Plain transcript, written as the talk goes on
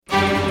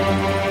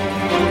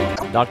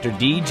Dr.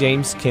 D.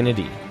 James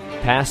Kennedy,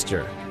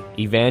 pastor,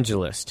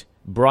 evangelist,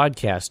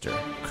 broadcaster,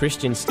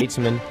 Christian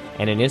statesman,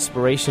 and an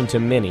inspiration to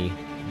many,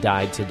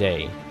 died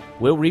today.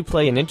 We'll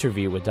replay an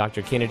interview with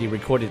Dr. Kennedy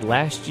recorded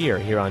last year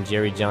here on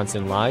Jerry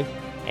Johnson Live,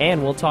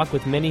 and we'll talk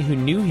with many who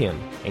knew him,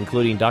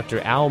 including Dr.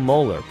 Al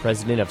Mohler,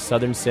 president of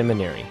Southern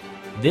Seminary.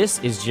 This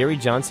is Jerry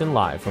Johnson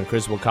Live from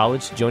Criswell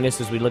College. Join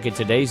us as we look at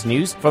today's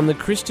news from the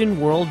Christian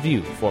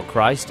worldview for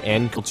Christ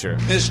and culture.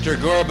 Mr.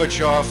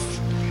 Gorbachev,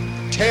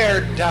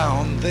 tear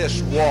down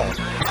this wall.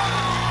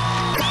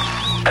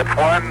 It's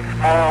one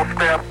small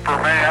step for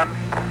man,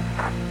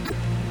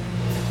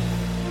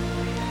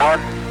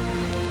 one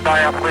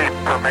giant leap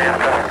for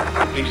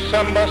mankind.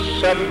 December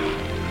 7th,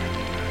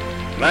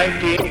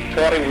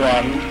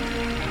 1941,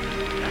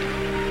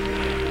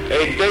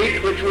 a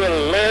date which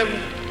will live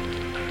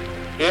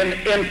in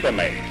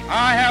infamy.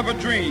 I have a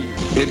dream.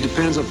 It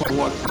depends upon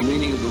what the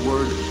meaning of the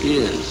word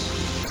is.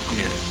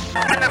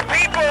 And the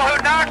people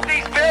who knock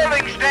these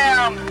buildings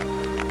down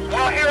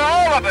will hear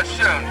all of us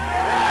soon.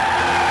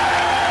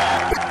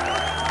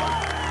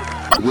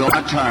 We will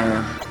not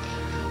tire,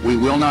 we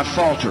will not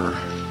falter,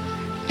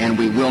 and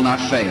we will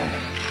not fail.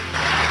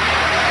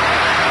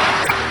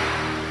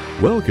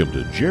 Welcome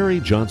to Jerry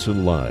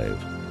Johnson Live.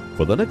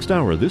 For the next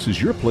hour, this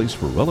is your place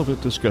for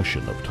relevant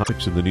discussion of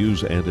topics in the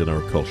news and in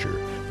our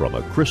culture from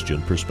a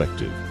Christian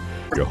perspective.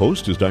 Your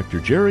host is Dr.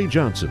 Jerry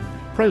Johnson,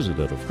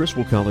 president of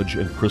Criswell College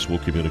and Criswell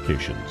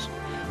Communications.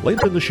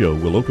 Later in the show,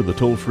 we'll open the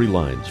toll-free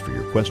lines for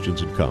your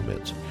questions and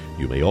comments.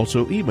 You may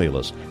also email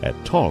us at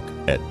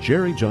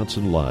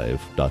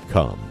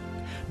talk@jerryjohnsonlive.com.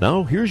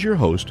 Now, here's your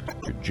host,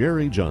 Dr.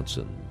 Jerry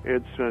Johnson.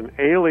 It's an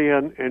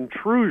alien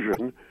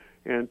intrusion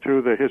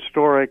into the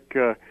historic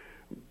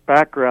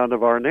background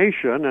of our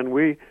nation, and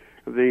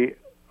the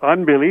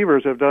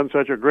unbelievers have done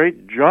such a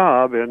great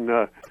job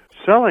in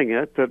selling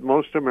it that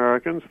most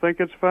Americans think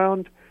it's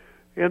found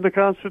in the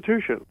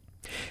Constitution.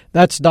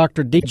 That's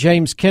Dr. D.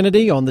 James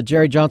Kennedy on the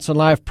Jerry Johnson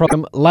Live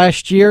program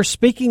last year,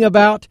 speaking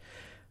about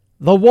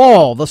the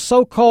wall, the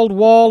so-called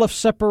wall of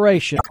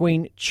separation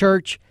between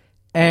church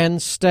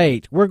and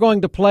state. We're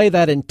going to play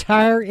that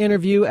entire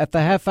interview at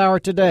the half hour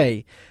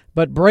today.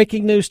 But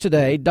breaking news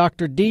today,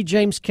 Dr. D.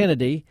 James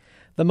Kennedy,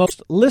 the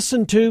most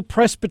listened to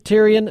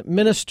Presbyterian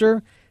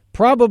minister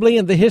probably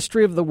in the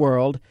history of the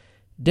world,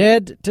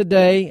 dead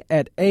today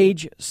at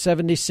age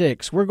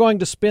 76. We're going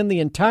to spend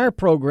the entire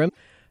program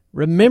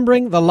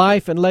remembering the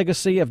life and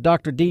legacy of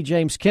Dr. D.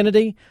 James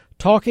Kennedy,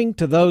 talking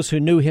to those who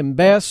knew him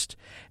best,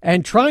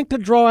 and trying to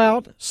draw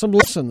out some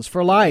lessons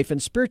for life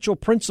and spiritual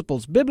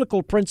principles,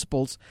 biblical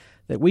principles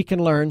that we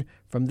can learn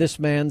from this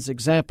man's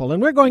example.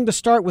 And we're going to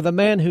start with a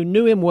man who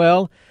knew him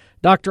well,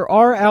 Dr.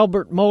 R.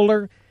 Albert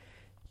Mohler,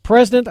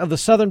 president of the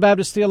Southern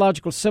Baptist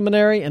Theological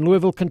Seminary in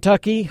Louisville,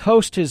 Kentucky,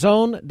 hosts his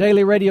own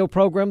daily radio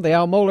program, the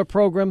Al Mohler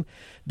Program.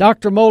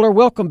 Dr. Mohler,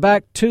 welcome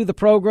back to the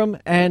program,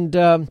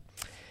 and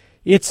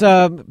it's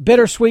a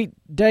bittersweet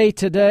day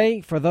today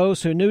for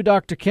those who knew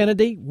Dr.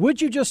 Kennedy.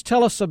 Would you just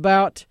tell us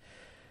about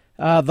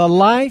the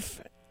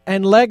life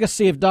and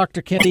legacy of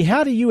Dr. Kennedy?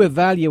 How do you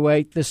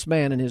evaluate this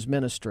man and his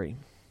ministry?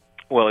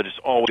 Well, it is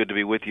always good to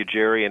be with you,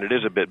 Jerry, and it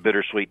is a bit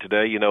bittersweet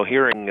today. You know,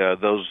 hearing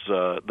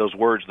those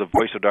words, the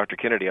voice of Dr.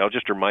 Kennedy, I was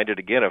just reminded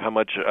again of how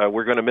much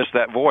we're going to miss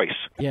that voice.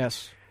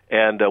 Yes.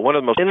 And one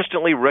of the most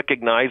instantly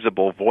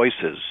recognizable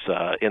voices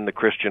in the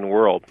Christian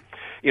world.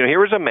 You know,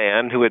 here was a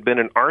man who had been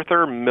an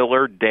Arthur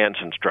Miller dance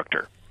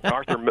instructor,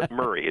 Arthur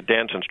Murray, a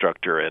dance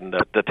instructor in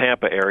the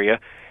Tampa area.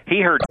 He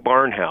heard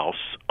Barnhouse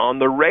on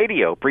the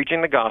radio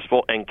preaching the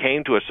gospel and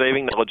came to a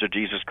saving knowledge of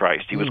Jesus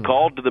Christ. He was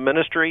called to the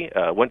ministry,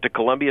 went to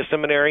Columbia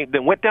Seminary,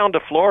 then went down to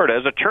Florida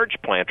as a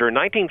church planter in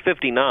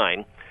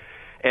 1959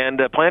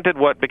 and planted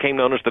what became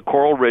known as the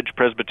Coral Ridge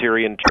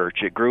Presbyterian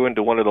Church. It grew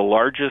into one of the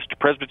largest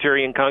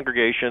Presbyterian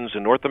congregations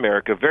in North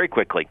America very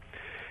quickly.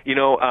 You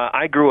know,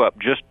 I grew up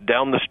just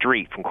down the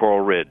street from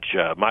Coral Ridge.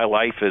 My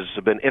life has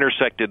been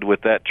intersected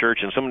with that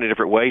church in so many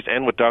different ways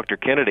and with Dr.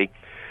 Kennedy.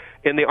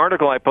 In the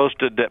article I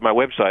posted at my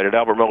website at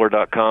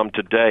albertmohler.com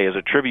today as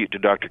a tribute to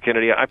Dr.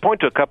 Kennedy, I point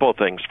to a couple of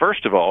things.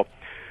 First of all,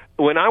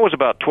 when I was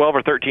about 12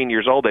 or 13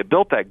 years old, they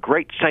built that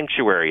great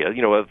sanctuary, a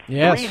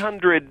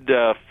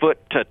 300-foot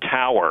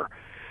tower,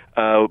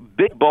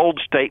 big,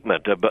 bold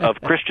statement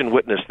of Christian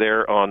witness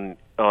there on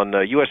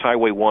U.S.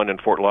 Highway 1 in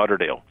Fort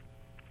Lauderdale.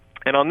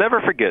 And I'll never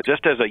forget,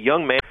 just as a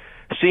young man,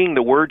 seeing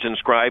the words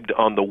inscribed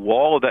on the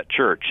wall of that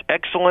church,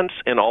 excellence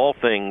in all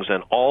things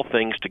and all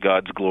things to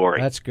God's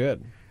glory. That's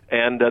good.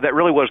 And that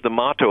really was the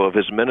motto of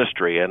his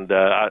ministry. And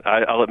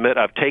I'll admit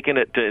I've taken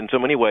it in so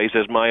many ways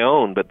as my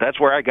own, but that's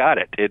where I got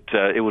it. It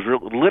was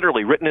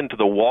literally written into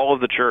the wall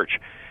of the church.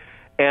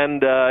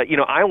 And,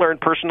 I learned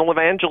personal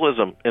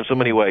evangelism in so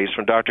many ways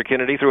from Dr.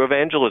 Kennedy through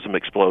Evangelism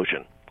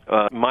Explosion.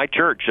 My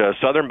church,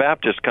 Southern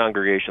Baptist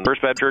congregation,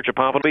 First Baptist Church of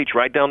Pompano Beach,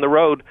 right down the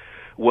road,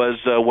 was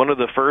one of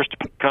the first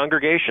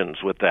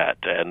congregations with that.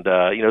 And,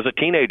 as a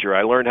teenager,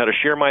 I learned how to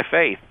share my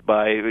faith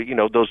by,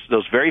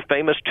 those very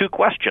famous two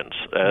questions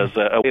as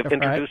a way of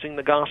introducing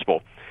the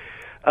gospel.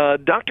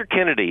 Dr.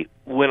 Kennedy,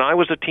 when I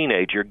was a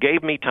teenager,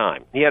 gave me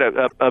time. He had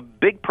a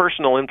big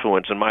personal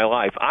influence in my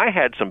life. I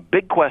had some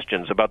big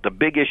questions about the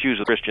big issues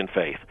of Christian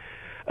faith.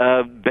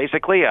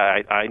 Basically,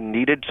 I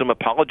needed some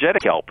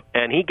apologetic help,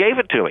 and he gave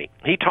it to me.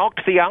 He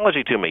talked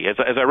theology to me. As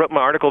I wrote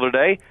my article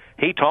today,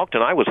 he talked,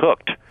 and I was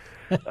hooked.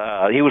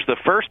 He was the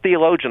first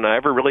theologian I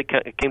ever really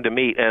came to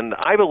meet, and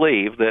I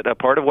believe that a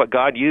part of what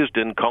God used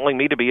in calling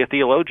me to be a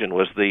theologian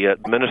was the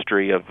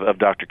ministry of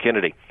Dr.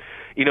 Kennedy.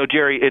 You know,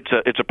 Jerry,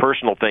 it's a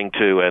personal thing,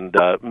 too, and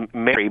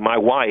Mary, my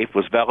wife,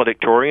 was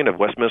valedictorian of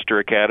Westminster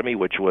Academy,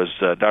 which was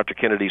Dr.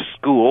 Kennedy's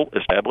school,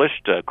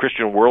 established,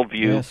 Christian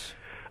Worldview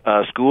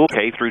school,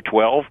 K through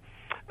 12.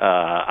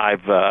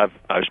 I've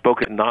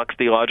spoken at Knox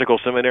Theological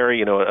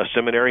Seminary, a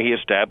seminary he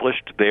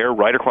established there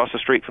right across the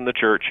street from the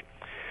church.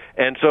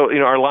 And so,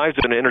 our lives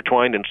have been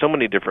intertwined in so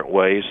many different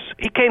ways.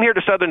 He came here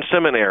to Southern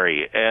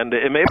Seminary, and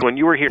it may when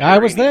you were here, I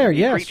was there,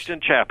 he yes. preached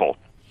in chapel.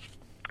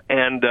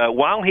 And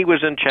while he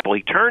was in chapel,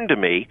 he turned to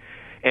me,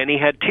 and he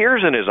had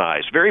tears in his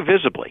eyes, very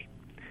visibly.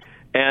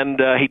 And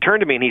he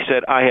turned to me, and he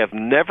said, "I have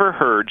never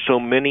heard so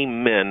many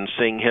men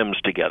sing hymns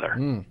together."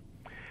 Mm.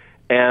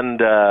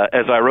 And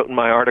as I wrote in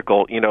my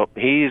article,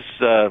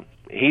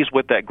 he's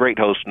with that great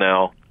host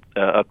now,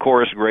 a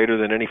chorus greater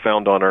than any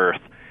found on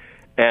earth.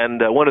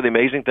 And one of the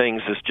amazing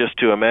things is just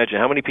to imagine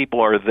how many people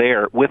are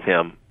there with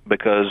him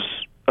because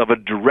of a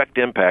direct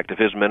impact of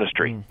his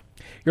ministry. Mm.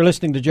 You're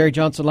listening to Jerry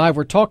Johnson Live.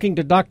 We're talking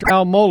to Dr.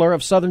 Al Mohler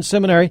of Southern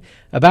Seminary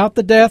about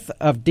the death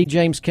of D.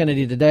 James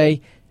Kennedy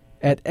today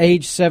at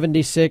age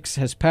 76,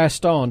 has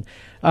passed on.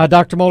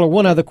 Dr. Mohler,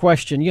 one other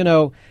question.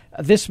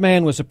 This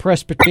man was a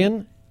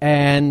Presbyterian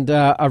and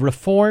a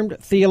Reformed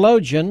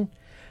theologian,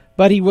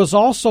 but he was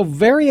also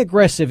very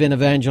aggressive in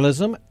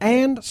evangelism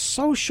and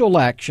social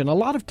action. A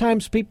lot of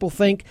times people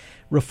think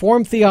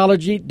Reformed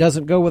theology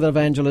doesn't go with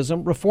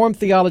evangelism. Reformed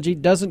theology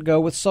doesn't go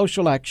with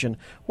social action.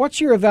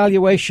 What's your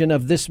evaluation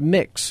of this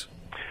mix?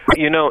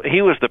 He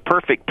was the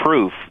perfect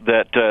proof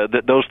that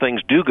those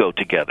things do go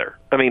together.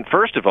 I mean,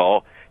 first of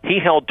all, he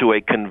held to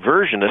a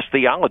conversionist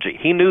theology.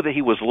 He knew that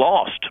he was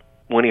lost.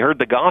 When he heard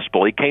the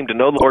gospel, he came to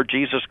know the Lord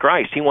Jesus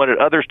Christ. He wanted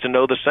others to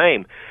know the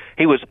same.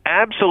 He was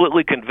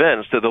absolutely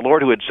convinced that the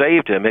Lord who had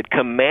saved him had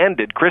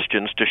commanded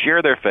Christians to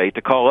share their faith,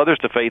 to call others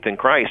to faith in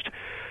Christ.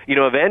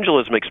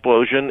 Evangelism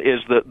Explosion is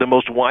the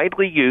most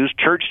widely used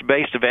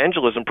church-based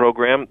evangelism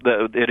program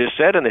that it is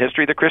said in the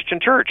history of the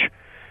Christian church.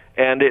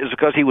 And it is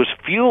because he was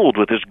fueled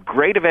with this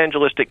great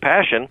evangelistic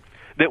passion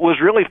that was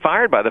really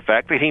fired by the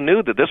fact that he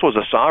knew that this was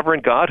a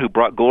sovereign God who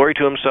brought glory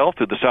to himself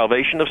through the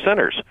salvation of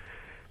sinners.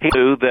 He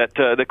knew that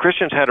the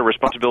Christians had a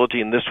responsibility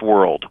in this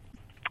world,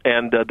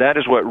 and that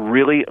is what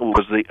really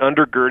was the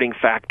undergirding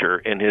factor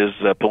in his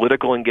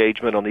political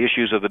engagement on the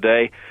issues of the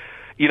day.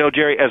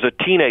 Jerry, as a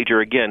teenager,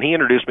 again, he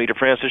introduced me to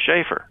Francis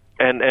Schaeffer,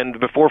 and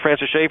before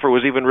Francis Schaeffer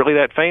was even really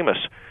that famous.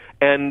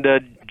 And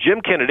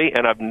Jim Kennedy,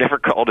 and I've never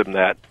called him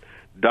that,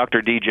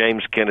 Dr. D.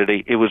 James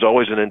Kennedy, it was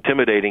always an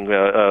intimidating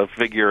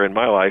figure in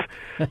my life.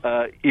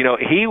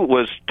 He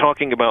was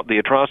talking about the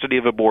atrocity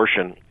of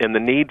abortion and the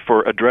need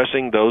for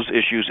addressing those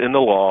issues in the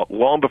law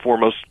long before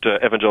most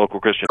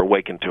evangelical Christians are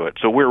awakened to it.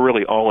 So we're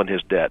really all in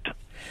his debt.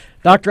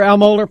 Dr. Al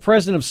Mohler,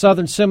 president of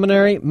Southern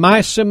Seminary,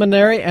 my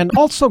seminary, and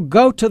also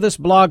go to this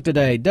blog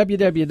today,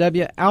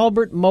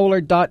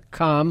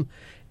 www.albertmohler.com.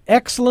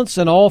 Excellence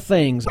in all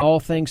things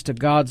to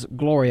God's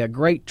glory, a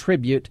great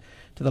tribute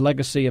to the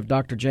legacy of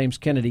Dr. James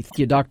Kennedy. Thank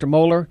you, Dr.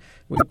 Mohler.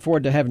 We look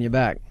forward to having you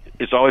back.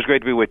 It's always great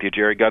to be with you,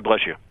 Jerry. God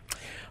bless you.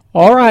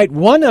 All right.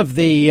 One of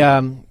the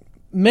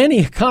many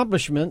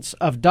accomplishments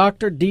of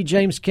Dr. D.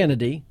 James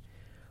Kennedy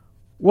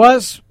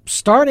was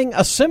starting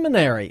a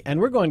seminary, and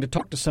we're going to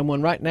talk to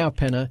someone right now,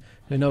 Penna,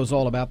 who knows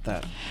all about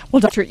that. Well,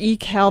 Dr. E.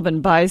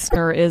 Calvin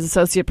Beisner is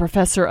Associate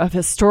Professor of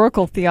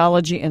Historical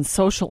Theology and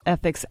Social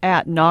Ethics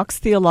at Knox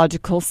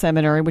Theological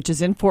Seminary, which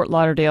is in Fort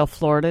Lauderdale,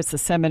 Florida. It's a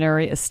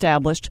seminary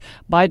established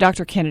by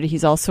Dr. Kennedy.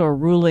 He's also a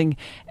ruling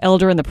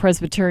elder in the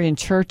Presbyterian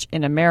Church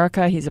in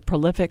America. He's a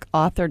prolific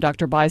author.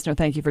 Dr. Beisner,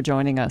 thank you for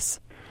joining us.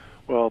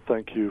 Well,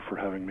 thank you for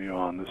having me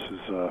on. This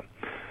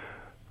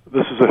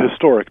is a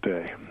historic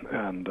day,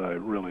 and I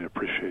really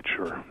appreciate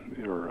your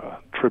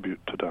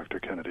tribute to Dr.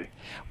 Kennedy.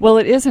 Well,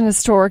 it is an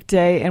historic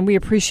day, and we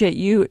appreciate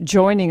you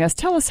joining us.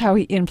 Tell us how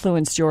he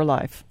influenced your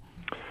life.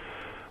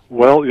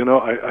 Well,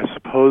 I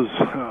suppose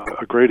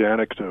a great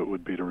anecdote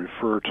would be to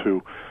refer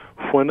to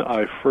when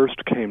I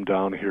first came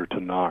down here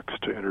to Knox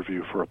to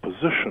interview for a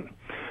position.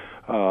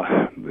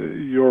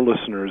 Your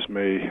listeners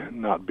may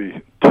not be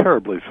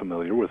terribly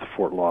familiar with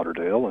Fort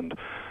Lauderdale and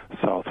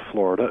South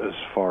Florida as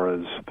far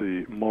as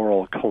the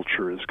moral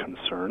culture is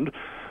concerned,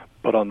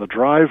 but on the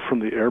drive from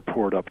the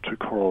airport up to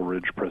Coral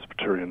Ridge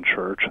Presbyterian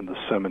Church and the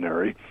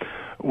seminary,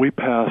 we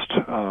passed,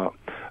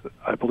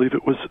 I believe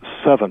it was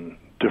 7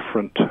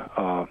 different,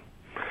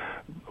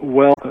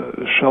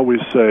 shall we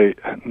say,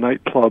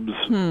 nightclubs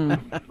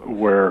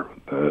where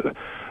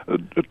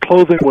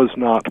clothing was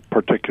not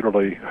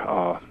particularly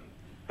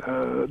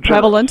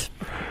prevalent.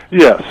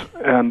 Yes,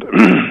 and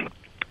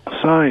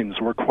signs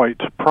were quite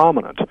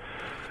prominent.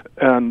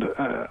 And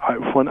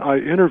when I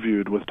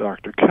interviewed with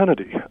Dr.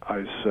 Kennedy,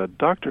 I said,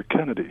 Dr.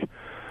 Kennedy,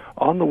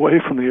 on the way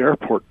from the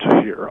airport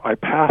to here, I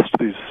passed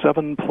these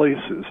 7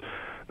 places.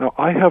 Now,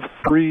 I have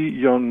 3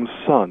 young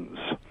sons.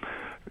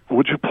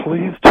 Would you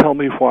please tell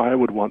me why I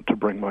would want to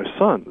bring my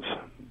sons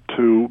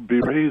to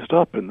be raised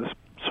up in this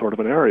sort of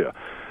an area?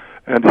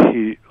 And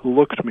he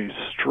looked me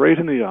straight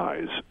in the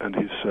eyes, and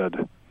he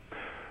said,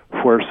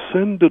 where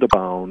sin did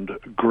abound,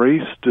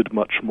 grace did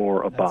much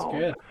more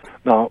abound.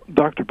 Now,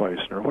 Dr.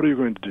 Beisner, what are you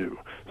going to do?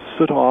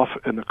 Sit off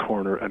in the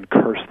corner and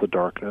curse the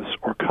darkness,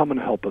 or come and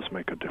help us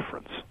make a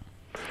difference?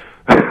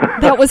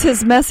 That was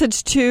his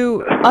message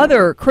to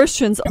other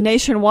Christians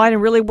nationwide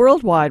and really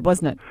worldwide,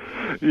 wasn't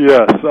it?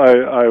 Yes,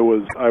 I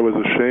was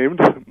ashamed,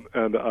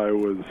 and I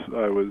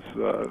was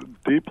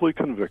deeply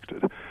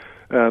convicted.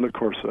 And of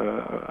course,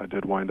 I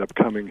did wind up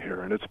coming here,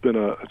 and it's been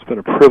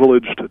a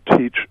privilege to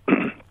teach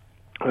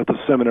at the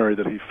seminary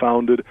that he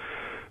founded,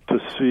 to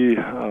see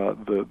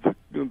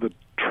the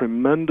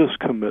tremendous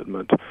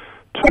commitment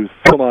to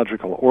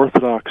theological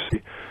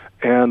orthodoxy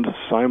and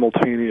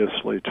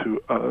simultaneously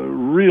to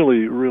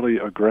really, really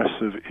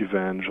aggressive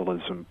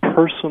evangelism,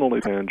 personal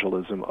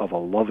evangelism of a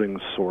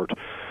loving sort.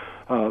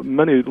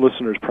 Many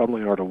listeners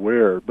probably aren't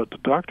aware, but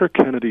Dr.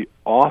 Kennedy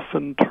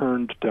often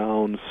turned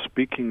down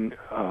speaking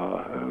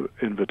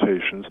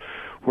invitations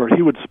where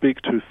he would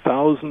speak to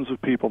thousands of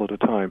people at a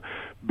time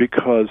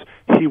because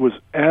he was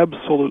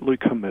absolutely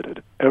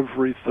committed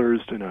every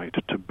Thursday night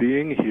to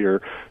being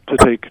here to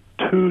take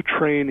 2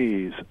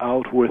 trainees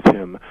out with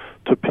him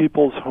to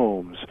people's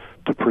homes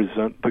to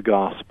present the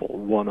gospel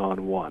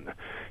one-on-one.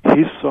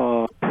 He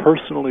saw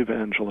personal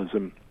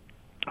evangelism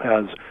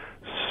as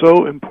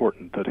so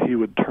important that he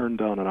would turn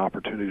down an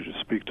opportunity to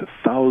speak to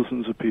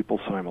thousands of people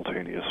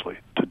simultaneously,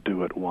 to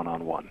do it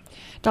one-on-one.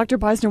 Dr.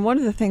 Beisner, one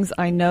of the things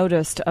I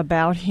noticed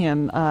about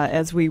him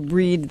as we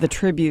read the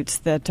tributes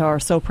that are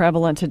so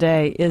prevalent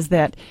today is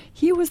that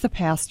he was the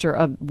pastor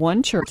of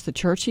one church, the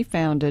church he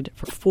founded,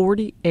 for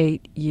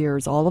 48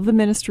 years. All of the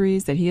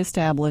ministries that he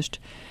established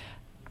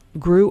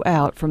grew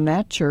out from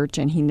that church,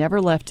 and he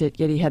never left it,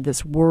 yet he had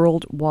this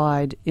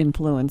worldwide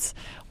influence.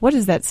 What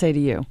does that say to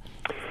you?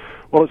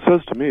 Well, it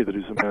says to me that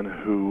he's a man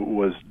who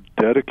was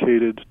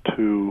dedicated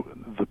to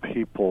the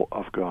people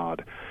of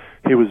God.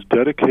 He was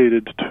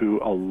dedicated to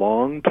a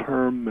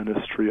long-term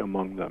ministry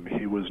among them.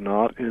 He was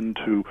not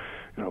into,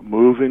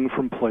 moving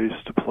from place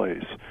to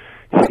place.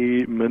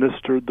 He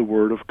ministered the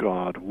Word of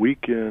God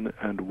week in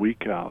and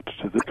week out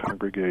to the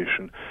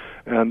congregation.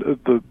 And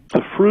the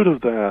fruit of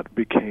that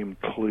became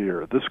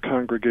clear. This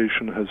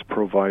congregation has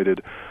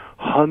provided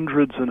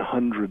hundreds and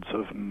hundreds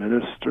of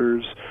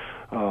ministers,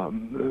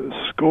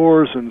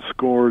 scores and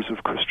scores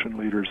of Christian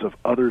leaders of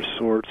other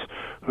sorts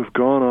who've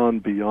gone on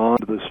beyond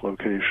this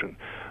location.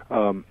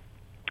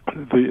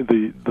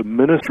 The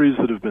ministries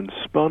that have been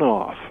spun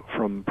off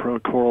from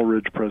Coral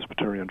Ridge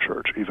Presbyterian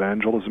Church,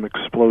 Evangelism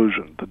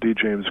Explosion, the D.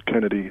 James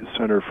Kennedy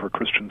Center for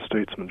Christian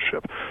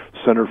Statesmanship,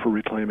 Center for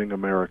Reclaiming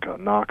America,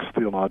 Knox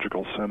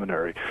Theological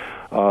Seminary,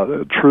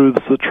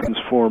 Truths That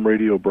Transform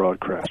Radio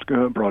broadcast,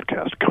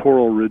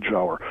 Coral Ridge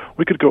Hour.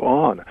 We could go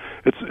on.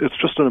 It's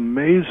just an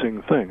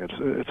amazing thing.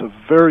 It's a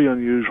very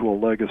unusual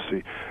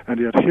legacy, and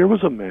yet here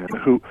was a man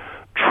who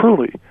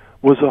truly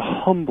was a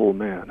humble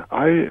man.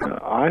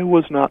 I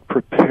was not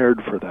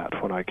prepared for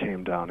that when I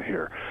came down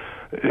here.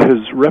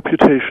 His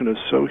reputation is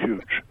so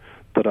huge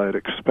that I had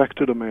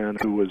expected a man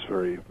who was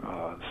very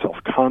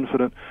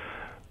self-confident.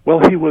 Well,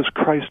 he was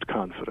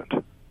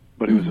Christ-confident,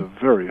 but he was a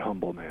very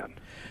humble man.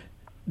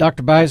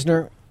 Dr.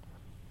 Beisner,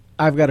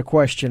 I've got a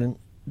question.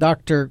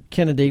 Dr.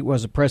 Kennedy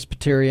was a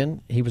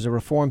Presbyterian. He was a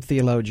Reformed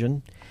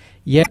theologian,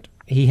 yet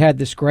he had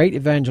this great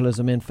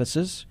evangelism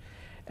emphasis.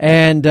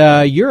 And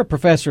you're a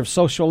professor of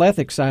social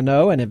ethics, I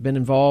know, and have been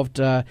involved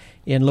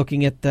in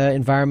looking at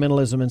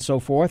environmentalism and so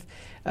forth.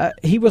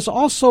 He was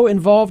also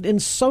involved in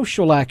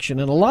social action,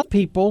 and a lot of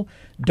people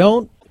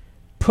don't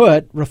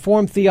put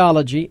Reformed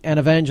theology and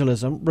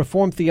evangelism,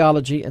 Reformed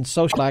theology and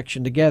social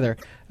action together.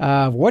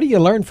 What do you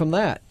learn from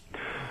that?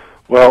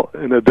 Well,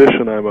 in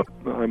addition,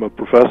 I'm a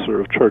professor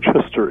of church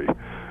history,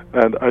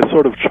 and I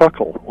sort of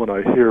chuckle when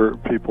I hear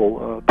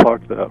people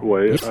talk that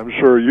way. I'm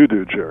sure you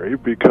do, Jerry,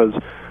 because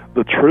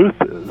the truth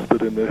is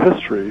that in the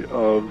history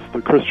of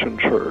the Christian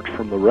church,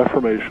 from the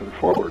Reformation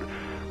forward,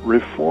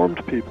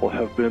 Reformed people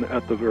have been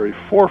at the very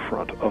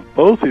forefront of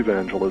both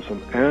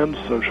evangelism and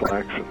social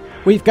action.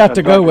 We've got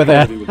to go with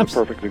that. He was a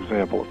perfect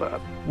example of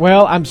that.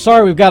 Well, I'm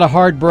sorry we've got a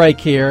hard break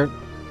here.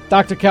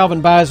 Dr.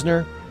 Calvin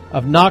Beisner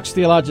of Knox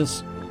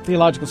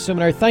Theological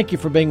Seminary, thank you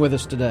for being with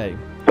us today.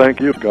 Thank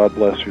you. God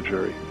bless you,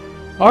 Jerry.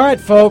 All right,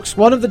 folks,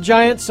 one of the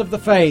giants of the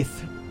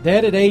faith,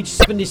 dead at age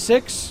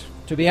 76.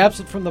 To be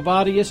absent from the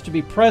body is to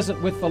be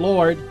present with the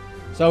Lord.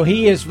 So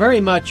he is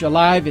very much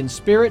alive in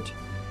spirit.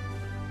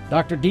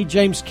 Dr. D.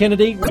 James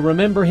Kennedy, we'll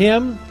remember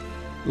him.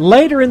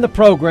 Later in the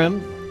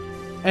program,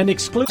 an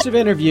exclusive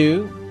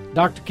interview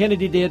Dr.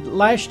 Kennedy did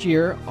last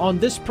year on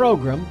this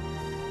program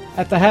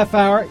at the half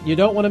hour. You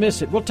don't want to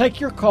miss it. We'll take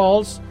your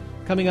calls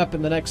coming up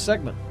in the next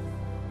segment.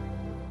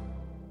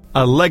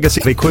 A legacy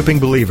of equipping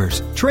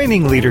believers,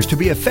 training leaders to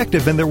be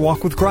effective in their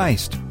walk with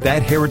Christ.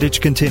 That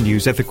heritage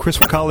continues at the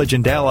Criswell College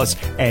in Dallas,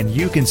 and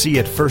you can see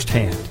it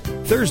firsthand.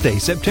 Thursday,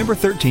 September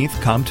 13th,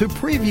 come to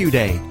Preview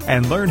Day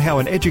and learn how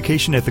an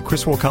education at the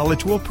Criswell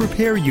College will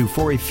prepare you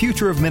for a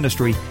future of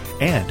ministry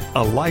and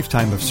a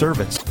lifetime of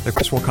service. The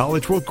Criswell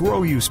College will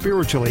grow you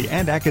spiritually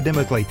and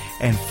academically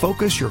and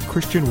focus your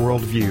Christian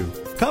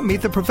worldview. Come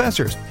meet the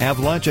professors, have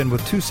lunch, and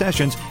with 2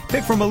 sessions,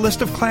 pick from a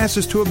list of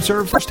classes to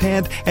observe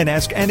firsthand and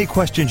ask any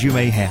questions you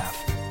may have.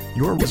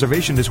 Your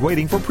reservation is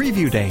waiting for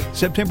Preview Day,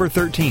 September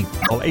 13th.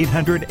 Call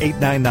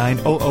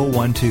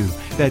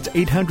 800-899-0012. That's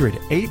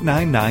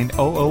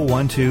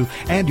 800-899-0012,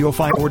 and you'll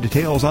find more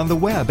details on the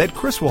web at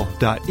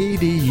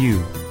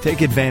criswell.edu.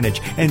 Take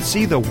advantage and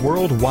see the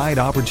worldwide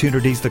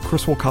opportunities the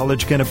Criswell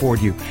College can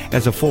afford you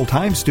as a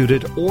full-time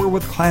student or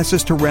with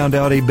classes to round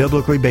out a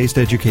biblically based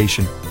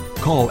education.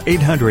 Call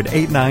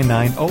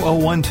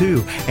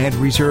 800-899-0012 and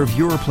reserve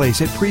your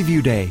place at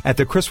Preview Day at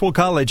the Criswell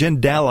College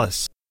in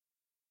Dallas.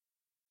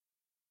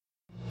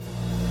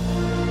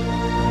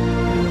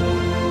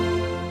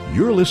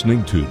 You're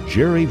listening to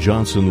Jerry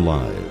Johnson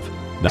Live.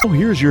 Now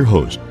here's your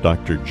host,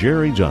 Dr.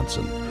 Jerry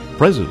Johnson,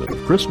 president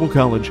of Criswell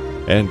College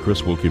and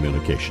Criswell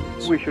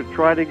Communications. We should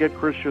try to get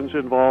Christians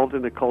involved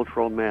in the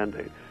cultural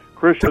mandate.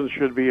 Christians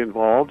should be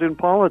involved in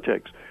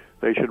politics.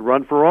 They should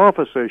run for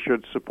office. They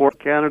should support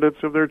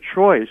candidates of their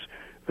choice.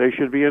 They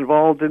should be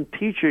involved in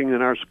teaching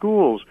in our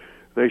schools.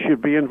 They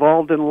should be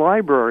involved in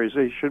libraries.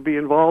 They should be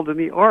involved in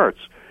the arts.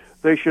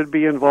 They should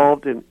be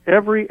involved in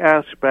every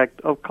aspect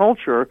of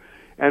culture,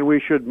 and we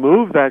should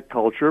move that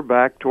culture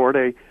back toward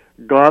a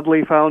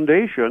godly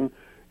foundation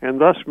and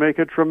thus make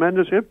a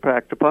tremendous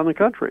impact upon the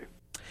country.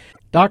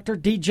 Dr.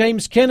 D.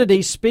 James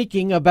Kennedy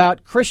speaking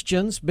about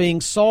Christians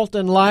being salt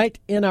and light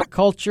in our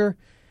culture,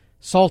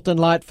 salt and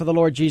light for the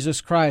Lord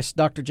Jesus Christ.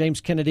 Dr.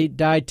 James Kennedy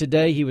died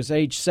today. He was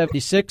age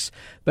 76,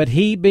 but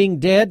he being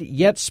dead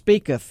yet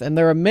speaketh. And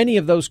there are many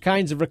of those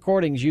kinds of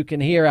recordings you can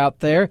hear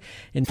out there.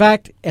 In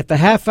fact, at the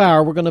half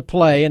hour, we're going to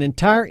play an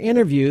entire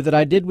interview that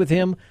I did with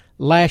him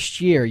last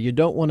year. You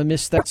don't want to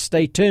miss that.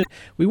 Stay tuned.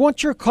 We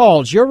want your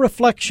calls, your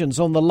reflections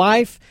on the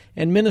life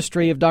and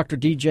ministry of Dr.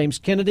 D. James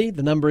Kennedy.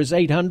 The number is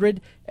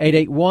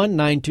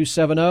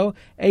 800-881-9270,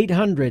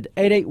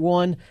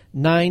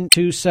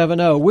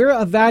 800-881-9270.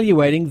 We're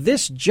evaluating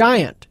this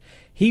giant.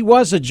 He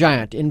was a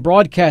giant in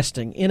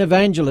broadcasting, in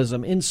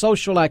evangelism, in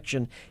social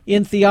action,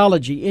 in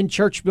theology, in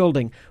church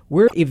building.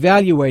 We're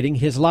evaluating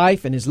his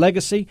life and his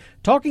legacy,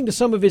 talking to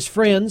some of his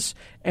friends,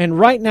 and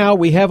right now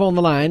we have on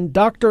the line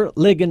Dr.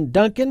 Ligon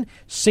Duncan,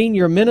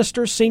 senior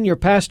minister, senior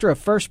pastor of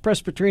First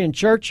Presbyterian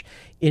Church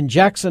in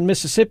Jackson,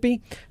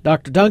 Mississippi.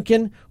 Dr.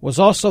 Duncan was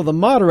also the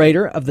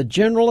moderator of the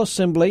General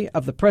Assembly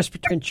of the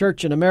Presbyterian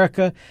Church in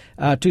America,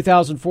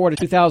 2004 to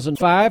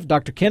 2005.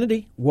 Dr.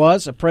 Kennedy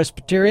was a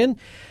Presbyterian.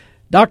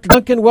 Dr.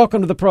 Duncan, welcome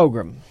to the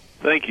program.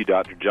 Thank you,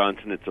 Dr.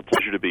 Johnson. It's a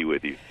pleasure to be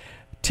with you.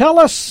 Tell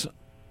us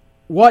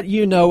what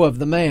you know of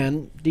the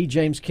man, D.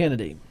 James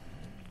Kennedy.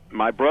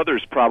 My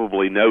brothers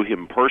probably know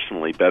him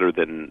personally better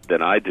than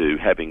I do,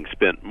 having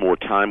spent more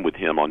time with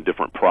him on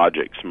different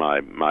projects.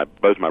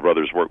 Both my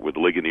brothers work with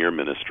Ligonier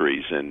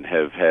Ministries and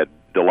have had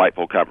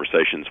delightful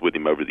conversations with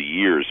him over the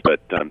years,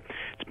 but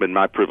it's been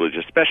my privilege,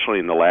 especially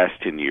in the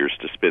last 10 years,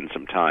 to spend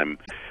some time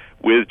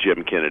with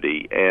Jim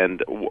Kennedy.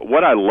 And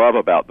what I love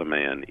about the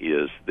man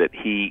is that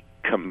he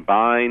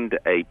combined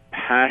a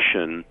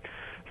passion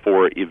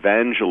for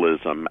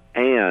evangelism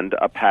and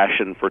a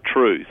passion for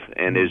truth.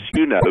 And as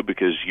you know,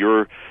 because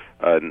you're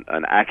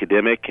an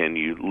academic and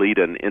you lead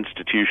an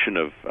institution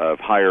of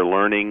higher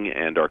learning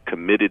and are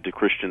committed to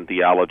Christian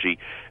theology,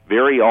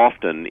 very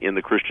often in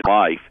the Christian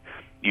life,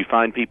 you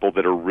find people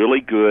that are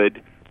really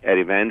good at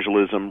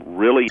evangelism,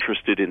 really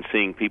interested in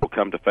seeing people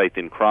come to faith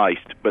in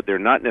Christ, but they're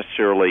not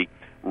necessarily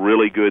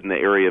really good in the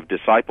area of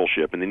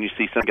discipleship. And then you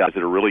see some guys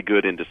that are really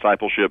good in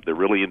discipleship, they're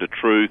really into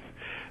truth,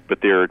 but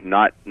they're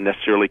not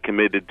necessarily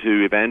committed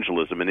to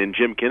evangelism. And in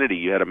Jim Kennedy,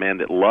 you had a man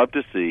that loved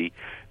to see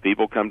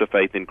people come to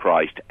faith in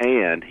Christ,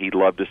 and he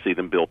loved to see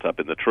them built up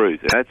in the truth.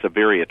 And that's a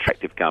very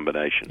attractive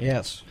combination.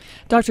 Yes.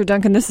 Dr.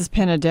 Duncan, this is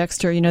Penna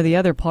Dexter. You know, the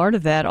other part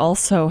of that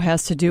also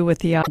has to do with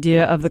the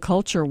idea of the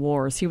culture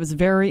wars. He was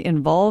very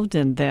involved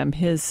in them.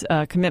 His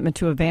commitment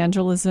to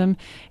evangelism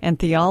and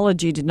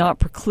theology did not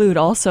preclude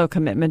also a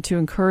commitment to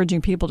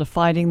encouraging people to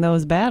fighting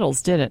those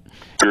battles, did it?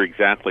 You're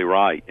exactly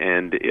right.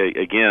 And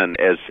again,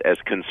 as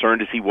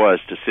concerned as he was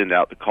to send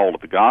out the call to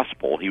the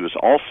gospel, he was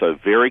also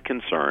very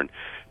concerned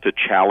to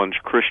challenge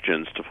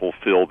Christians to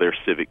fulfill their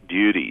civic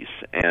duties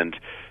and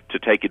to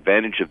take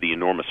advantage of the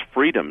enormous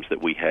freedoms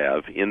that we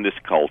have in this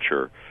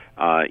culture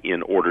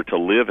in order to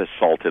live as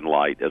salt and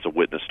light as a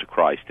witness to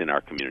Christ in our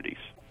communities.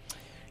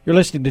 You're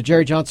listening to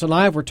Jerry Johnson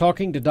Live. We're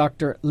talking to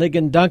Dr.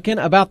 Ligon Duncan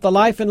about the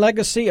life and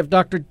legacy of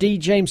Dr. D.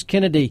 James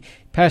Kennedy.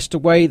 Passed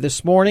away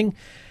this morning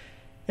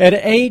at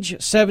age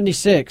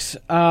 76.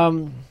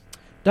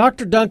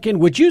 Dr. Duncan,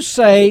 would you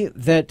say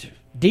that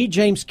D.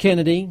 James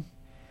Kennedy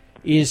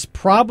is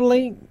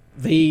probably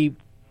the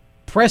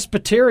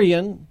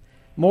Presbyterian,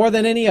 more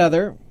than any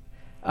other,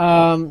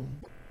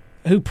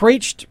 who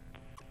preached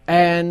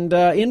and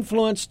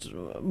influenced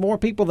more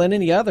people than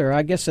any other,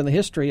 I guess, in the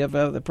history of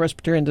the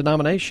Presbyterian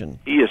denomination.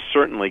 He has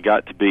certainly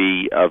got to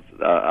be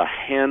a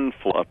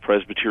handful of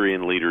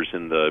Presbyterian leaders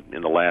in the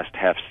last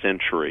half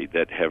century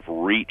that have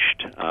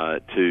reached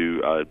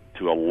to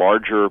a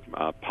larger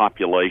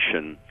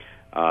population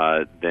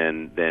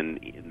than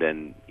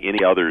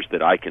any others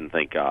that I can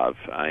think of,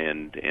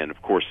 and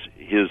of course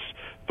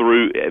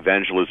through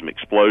Evangelism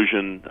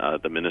Explosion,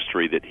 the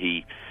ministry that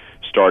he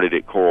started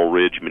at Coral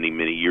Ridge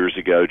many years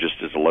ago,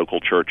 just as a local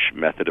church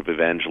method of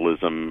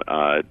evangelism,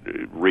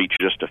 reached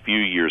just a few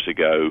years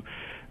ago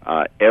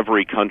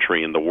every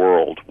country in the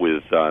world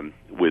with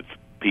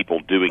people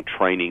doing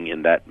training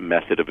in that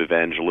method of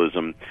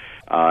evangelism,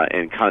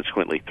 and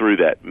consequently through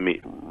that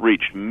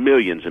reached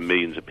millions and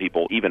millions of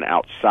people even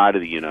outside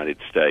of the United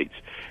States.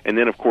 And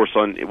then, of course,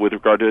 with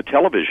regard to a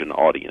television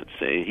audience,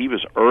 he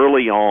was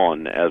early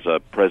on as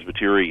a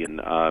Presbyterian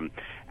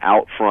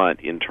out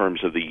front in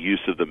terms of the use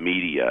of the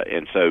media,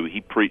 and so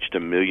he preached to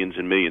millions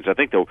and millions. I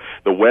think the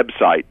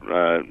website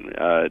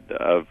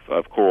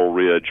of Coral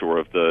Ridge or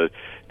of the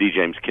D.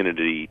 James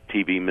Kennedy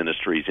TV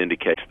Ministries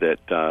indicates that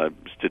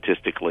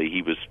statistically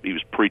he was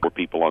preaching more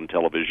people on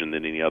television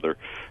than any other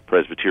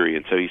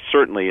Presbyterian. So he's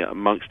certainly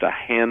amongst a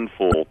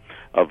handful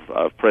of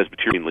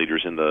Presbyterian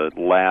leaders in the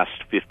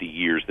last 50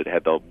 years that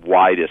had the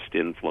widest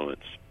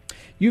influence.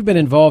 You've been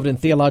involved in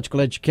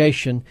theological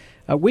education.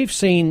 We've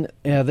seen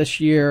this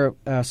year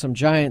some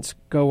giants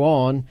go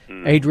on,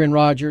 Adrian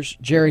Rogers,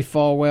 Jerry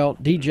Falwell,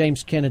 D.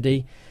 James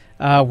Kennedy.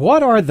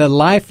 What are the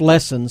life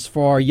lessons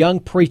for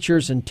young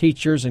preachers and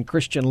teachers and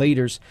Christian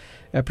leaders,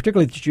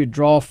 particularly that you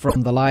draw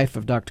from the life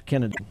of Dr.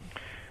 Kennedy?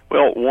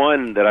 Well,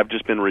 one that I've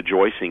just been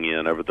rejoicing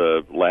in over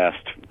the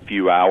last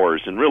few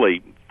hours and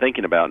really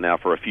thinking about now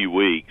for a few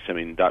weeks. I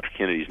mean, Dr.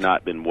 Kennedy's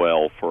not been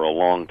well for a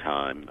long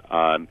time.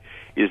 I'm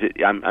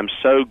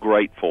so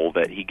grateful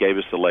that he gave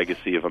us the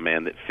legacy of a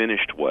man that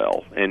finished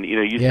well. And,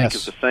 you think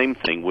of the same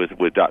thing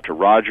with Dr.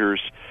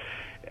 Rogers.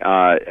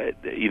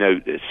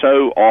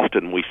 So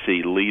often we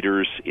see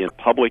leaders in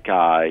public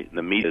eye.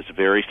 The media is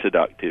very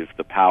seductive,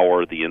 the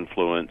power, the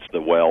influence,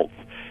 the wealth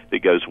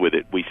that goes with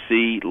it. We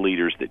see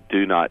leaders that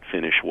do not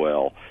finish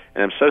well.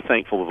 And I'm so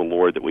thankful to the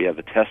Lord that we have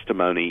the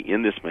testimony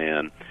in this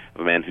man,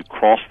 of a man who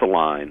crossed the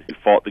line, who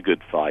fought the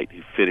good fight,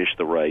 who finished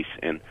the race.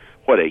 And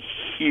what a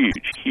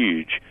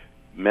huge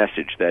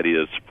message that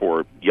is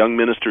for young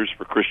ministers,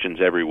 for Christians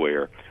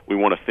everywhere. We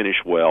want to finish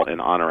well and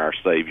honor our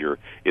Savior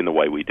in the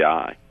way we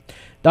die.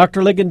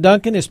 Dr. Ligon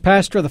Duncan is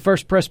pastor of the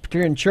First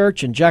Presbyterian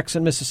Church in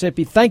Jackson,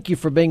 Mississippi. Thank you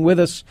for being with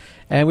us,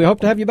 and we hope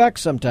to have you back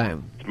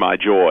sometime. It's my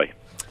joy.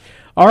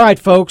 All right,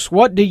 folks,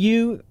 what do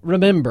you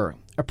remember,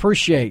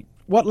 appreciate?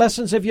 What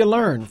lessons have you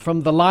learned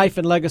from the life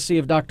and legacy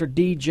of Dr.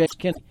 D. James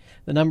Kennedy?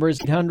 The number is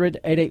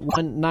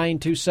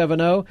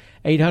 800-881-9270,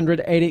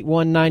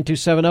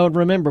 800-881-9270. And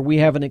remember, we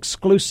have an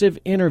exclusive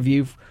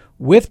interview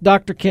with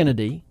Dr.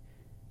 Kennedy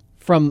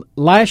from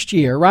last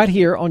year right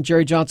here on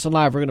Jerry Johnson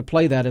Live. We're going to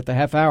play that at the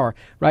half hour.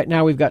 Right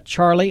now we've got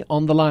Charlie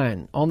on the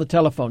line, on the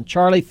telephone.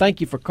 Charlie,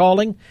 thank you for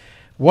calling.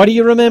 What do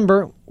you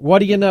remember? What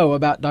do you know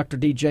about Dr.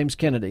 D. James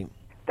Kennedy?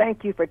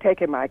 Thank you for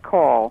taking my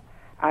call.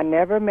 I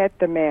never met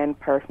the man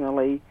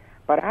personally,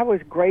 but I was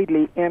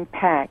greatly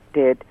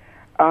impacted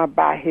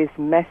by his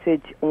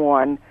message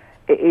on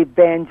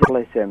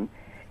evangelism.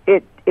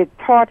 It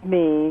taught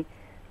me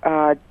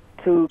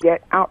to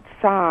get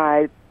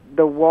outside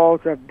the walls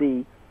of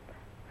the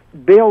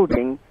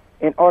building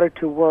in order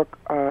to work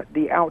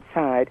the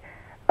outside.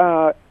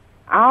 I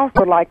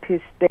also liked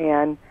his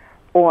stand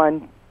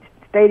on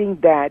stating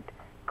that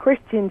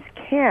Christians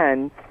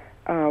can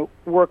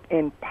work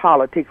in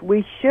politics.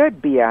 We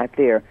should be out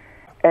there.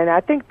 And I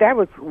think that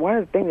was one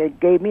of the things that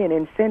gave me an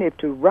incentive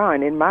to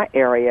run in my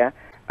area.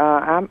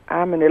 I'm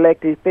an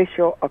elected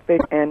official,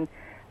 and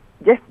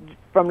just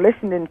from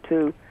listening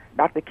to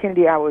Dr.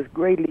 Kennedy, I was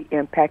greatly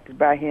impacted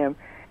by him.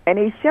 And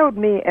he showed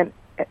me, and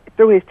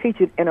through his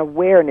teaching, an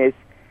awareness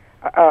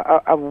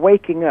of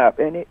waking up,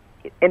 and it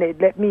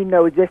let me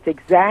know just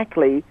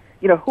exactly,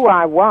 who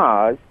I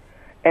was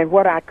and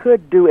what I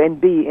could do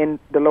and be in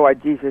the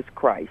Lord Jesus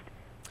Christ.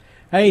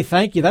 Hey,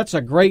 thank you. That's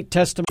a great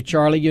testimony,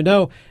 Charlie.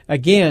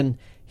 Again,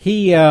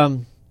 he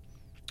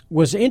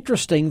was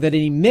interesting that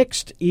he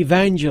mixed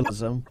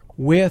evangelism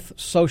with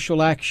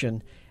social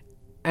action,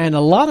 and a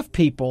lot of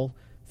people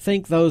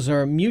think those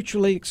are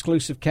mutually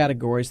exclusive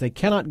categories. They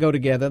cannot go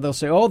together. They'll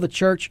say, the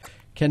church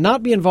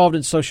cannot be involved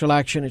in social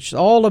action. It's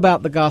all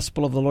about the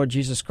gospel of the Lord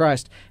Jesus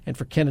Christ. And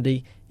for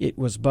Kennedy, it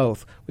was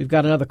both. We've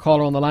got another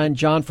caller on the line.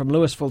 John from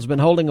Louisville has been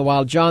holding a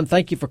while. John,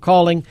 thank you for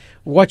calling.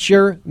 What's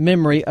your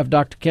memory of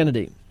Dr.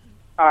 Kennedy?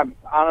 I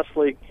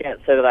honestly can't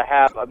say that I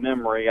have a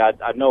memory. I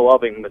know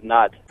of him, but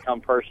not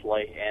him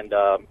personally. And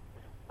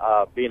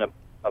being a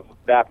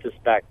Baptist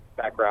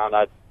background,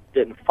 I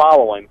didn't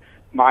follow him.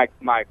 My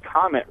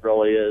comment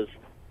really is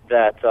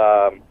that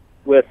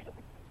with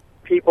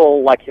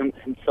people like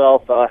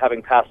himself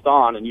having passed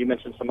on, and you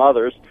mentioned some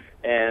others,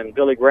 and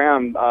Billy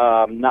Graham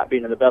not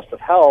being in the best of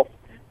health,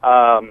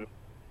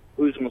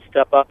 who's going to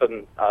step up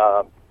and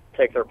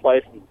take their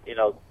place? And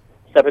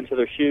step into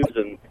their shoes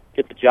and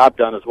get the job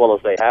done as well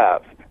as they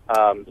have.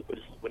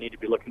 We need to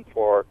be looking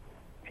for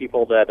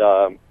people that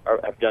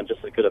have done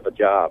just as good of a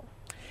job.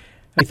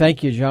 Hey,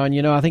 thank you, John.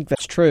 You know, I think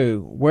that's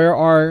true. Where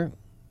are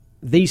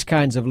these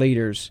kinds of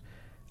leaders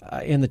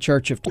in the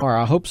Church of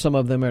tomorrow? I hope some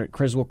of them are at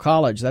Criswell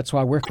College. That's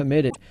why we're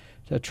committed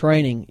to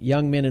training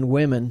young men and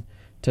women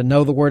to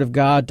know the Word of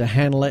God, to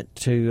handle it,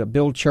 to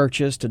build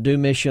churches, to do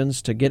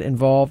missions, to get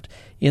involved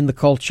in the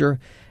culture.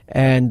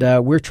 And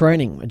we're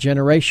training a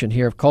generation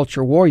here of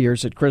culture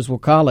warriors at Criswell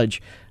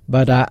College.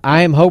 But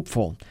I am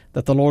hopeful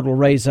that the Lord will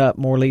raise up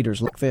more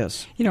leaders like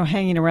this. You know,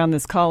 hanging around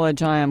this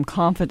college, I am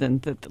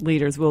confident that the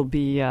leaders will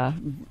be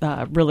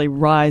really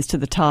rise to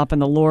the top,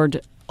 and the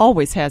Lord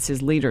always has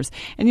his leaders.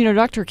 And, you know,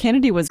 Dr.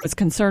 Kennedy was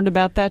concerned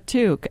about that,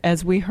 too.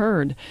 As we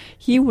heard,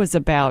 he was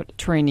about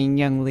training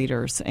young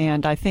leaders,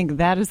 and I think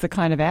that is the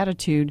kind of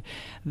attitude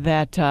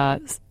that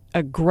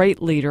a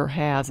great leader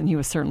has, and he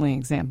was certainly an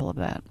example of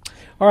that.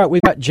 All right,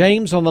 we've got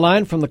James on the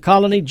line from the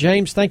Colony.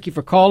 James, thank you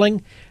for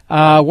calling.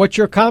 What's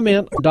your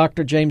comment on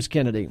Dr. James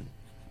Kennedy?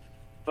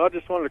 I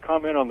just wanted to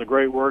comment on the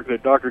great work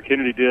that Dr.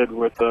 Kennedy did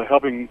with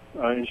helping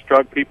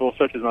instruct people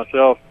such as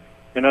myself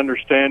in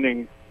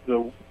understanding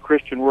the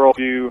Christian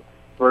worldview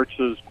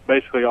versus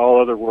basically all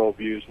other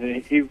worldviews.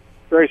 And he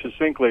very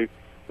succinctly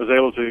was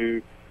able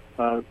to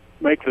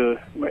make a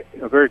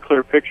very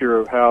clear picture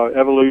of how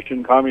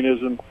evolution,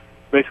 communism,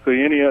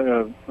 basically any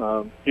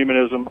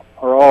humanism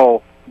are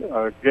all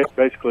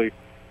basically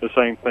the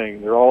same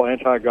thing. They're all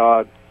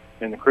anti-God,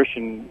 and the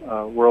Christian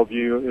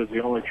worldview is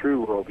the only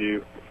true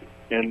worldview.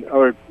 And I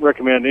would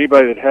recommend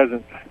anybody that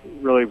hasn't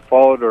really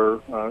followed or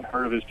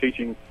heard of his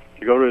teaching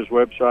to go to his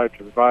website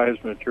to buy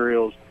his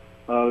materials.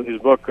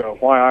 His book,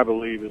 Why I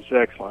Believe, is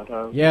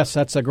excellent. Yes,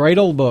 that's a great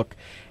old book.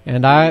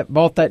 And I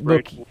bought that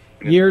book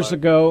years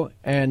ago,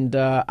 and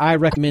I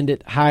recommend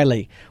it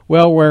highly.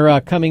 Well,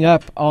 we're coming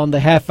up on the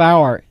half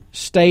hour.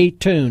 Stay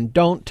tuned.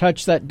 Don't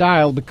touch that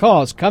dial,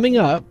 because coming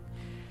up,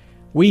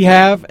 we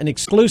have an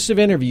exclusive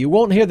interview. You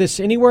won't hear this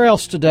anywhere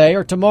else today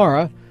or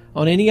tomorrow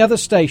on any other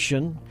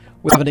station.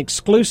 We have an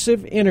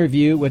exclusive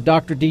interview with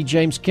Dr. D.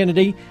 James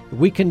Kennedy that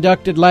we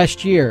conducted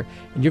last year.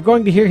 And you're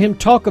going to hear him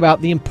talk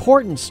about the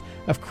importance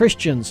of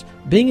Christians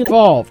being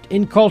involved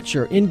in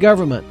culture, in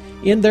government,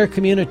 in their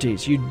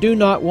communities. You do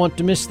not want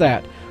to miss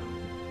that.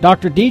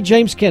 Dr. D.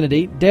 James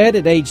Kennedy, dead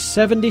at age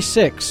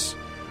 76.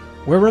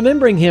 We're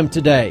remembering him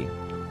today.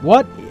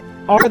 What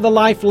are the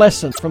life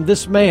lessons from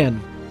this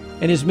man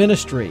and his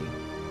ministry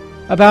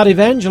about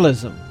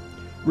evangelism,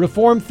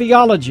 Reformed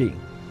theology,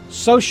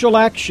 social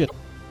action,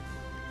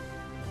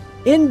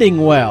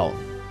 ending well,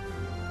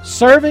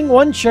 serving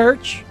one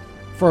church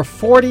for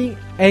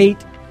 48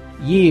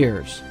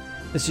 years?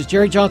 This is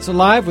Jerry Johnson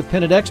Live with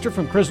Penn and Extra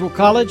from Criswell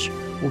College.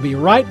 We'll be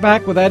right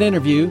back with that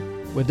interview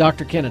with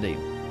Dr. Kennedy.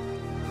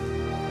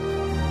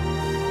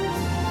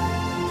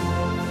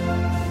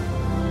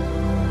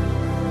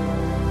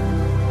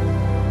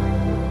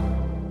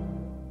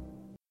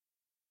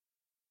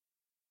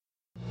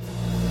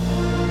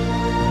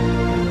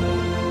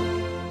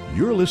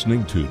 You're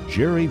listening to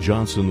Jerry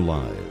Johnson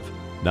Live.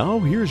 Now,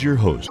 here's your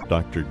host,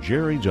 Dr.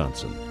 Jerry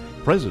Johnson,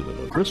 president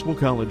of Criswell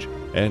College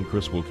and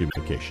Criswell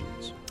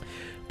Communications.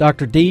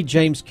 Dr. D.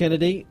 James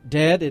Kennedy,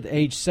 dead at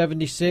age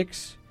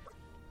 76,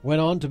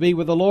 went on to be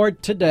with the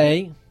Lord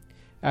today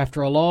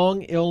after a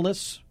long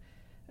illness,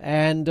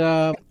 and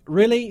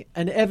really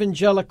an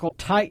evangelical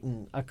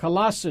titan, a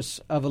colossus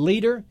of a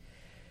leader.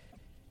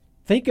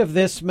 Think of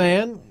this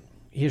man,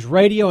 his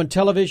radio and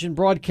television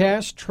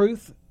broadcast,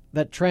 Truth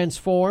That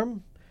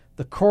Transform,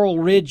 the Coral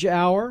Ridge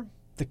Hour,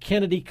 the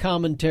Kennedy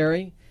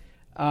Commentary.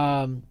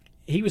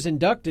 He was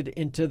inducted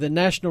into the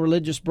National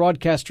Religious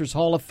Broadcasters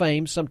Hall of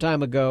Fame some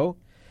time ago.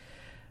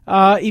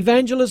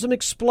 Evangelism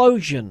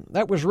Explosion.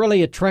 That was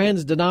really a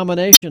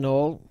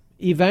trans-denominational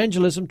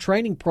evangelism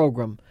training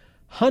program.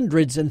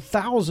 Hundreds and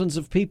thousands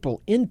of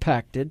people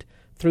impacted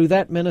through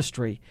that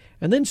ministry.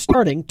 And then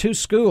starting 2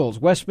 schools,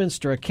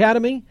 Westminster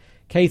Academy,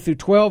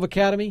 K-12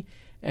 Academy,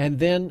 and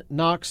then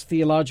Knox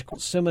Theological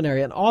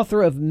Seminary, an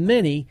author of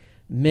many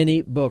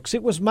books.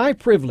 It was my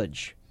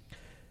privilege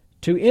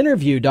to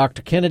interview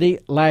Dr. Kennedy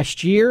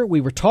last year. We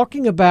were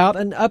talking about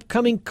an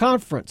upcoming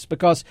conference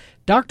because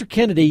Dr.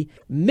 Kennedy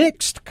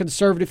mixed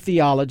conservative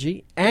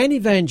theology and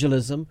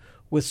evangelism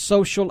with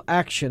social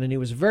action, and he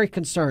was very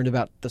concerned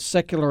about the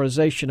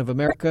secularization of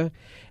America.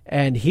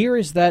 And here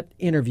is that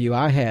interview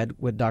I had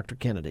with Dr.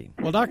 Kennedy.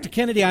 Well, Dr.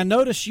 Kennedy, I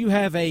notice you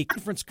have a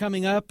conference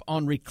coming up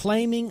on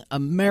Reclaiming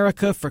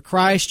America for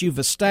Christ. You've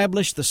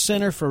established the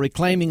Center for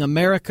Reclaiming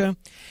America.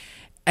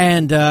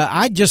 And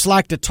I'd just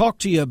like to talk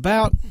to you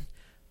about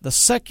the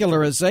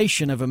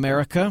secularization of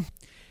America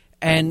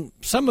and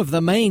some of the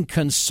main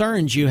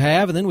concerns you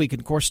have, and then we can,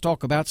 of course,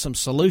 talk about some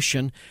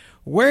solution.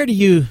 Where do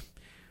you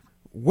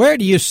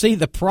see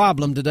the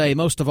problem today,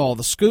 most of all?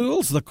 The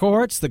schools, the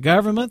courts, the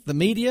government, the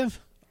media?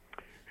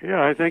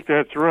 Yeah, I think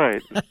that's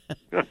right.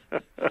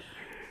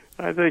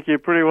 I think you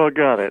pretty well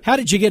got it. How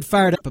did you get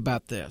fired up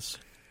about this?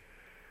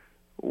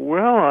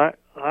 Well,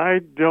 I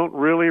don't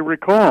really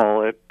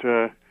recall. It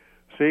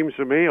seems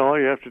to me all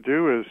you have to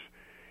do is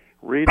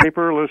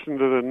paper, listen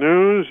to the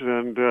news,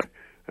 and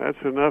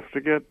that's enough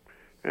to get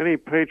any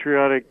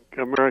patriotic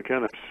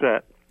American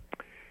upset.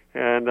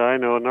 And I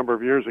know a number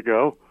of years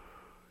ago,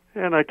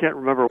 and I can't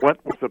remember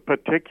what was the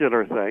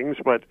particular things,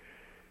 but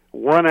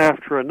one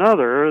after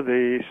another,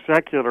 the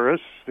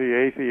secularists, the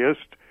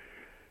atheists,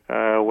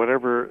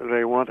 whatever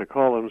they want to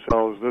call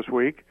themselves this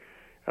week,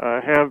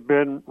 have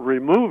been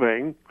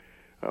removing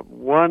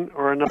one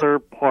or another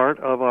part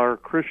of our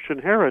Christian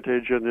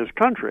heritage in this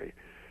country,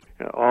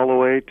 all the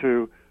way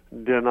to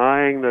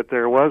denying that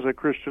there was a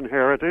Christian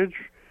heritage,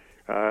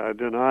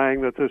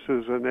 denying that this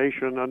is a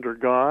nation under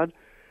God,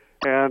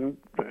 and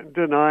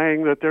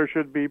denying that there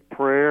should be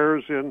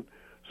prayers in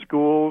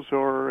schools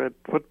or at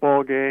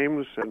football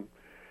games, and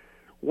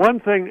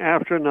one thing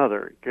after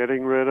another,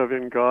 getting rid of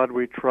 "In God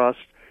We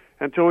Trust,"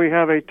 until we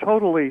have a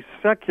totally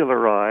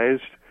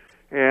secularized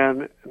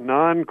and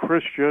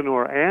non-Christian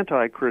or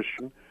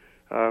anti-Christian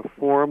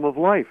form of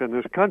life in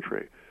this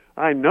country.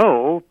 I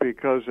know,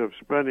 because of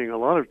spending a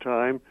lot of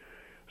time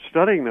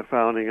studying the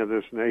founding of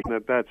this nation,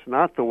 that that's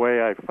not the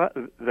way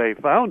they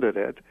founded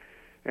it,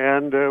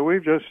 and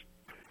we've just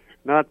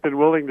not been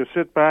willing to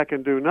sit back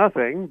and do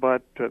nothing.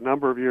 But a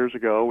number of years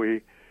ago,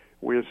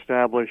 we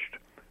established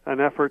an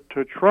effort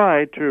to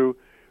try to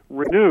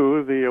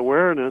renew the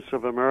awareness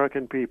of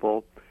American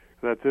people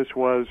that this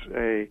was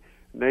a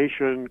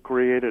nation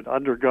created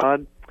under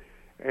God,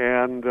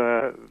 and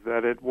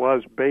that it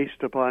was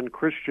based upon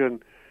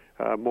Christian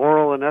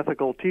moral and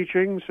ethical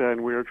teachings,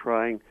 and we're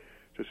trying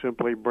to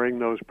simply bring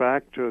those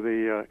back to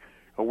the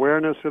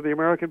awareness of the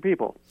American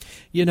people.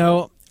 You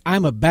know,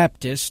 I'm a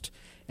Baptist,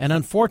 and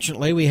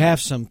unfortunately we have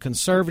some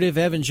conservative,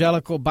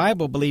 evangelical,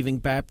 Bible-believing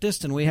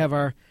Baptists, and we have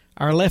our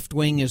left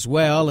wing as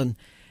well,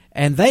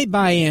 and they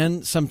buy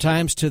in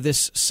sometimes to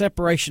this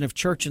separation of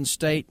church and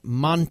state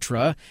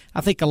mantra.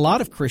 I think a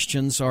lot of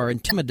Christians are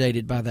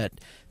intimidated by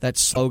that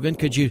slogan.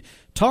 Could you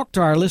talk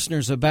to our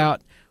listeners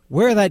about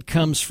where that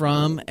comes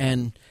from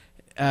and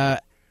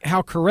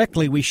how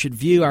correctly we should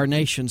view our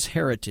nation's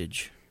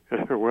heritage?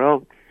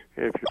 Well,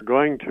 if you're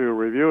going to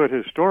review it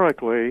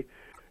historically,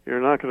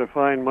 you're not going to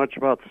find much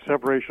about the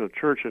separation of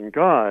church and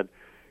God.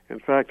 In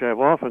fact, I've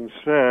often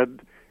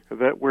said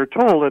that we're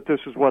told that this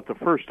is what the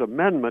First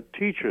Amendment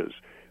teaches,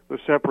 the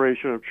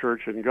separation of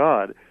church and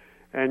God.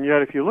 And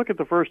yet, if you look at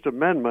the First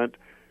Amendment,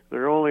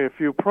 there are only a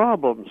few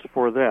problems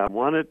for them.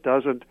 One, it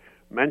doesn't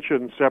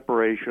mention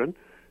separation.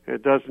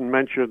 It doesn't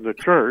mention the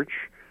church.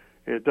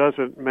 It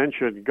doesn't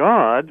mention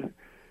God.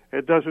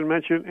 It doesn't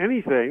mention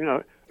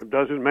anything. It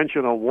doesn't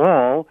mention a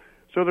wall.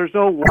 So there's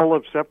no wall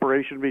of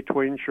separation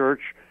between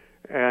church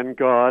and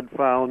God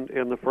found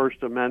in the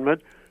First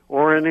Amendment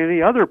or in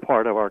any other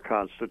part of our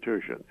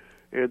Constitution.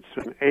 It's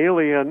an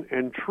alien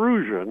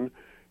intrusion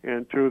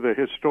into the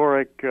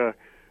historic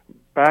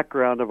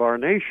background of our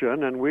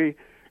nation, and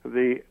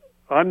the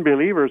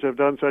unbelievers, have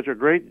done such a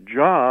great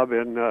job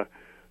in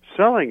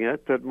selling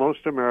it that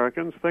most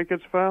Americans think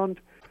it's found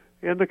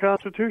in the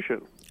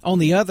Constitution. On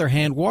the other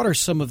hand, what are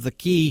some of the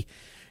key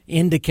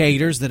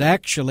indicators that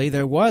actually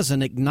there was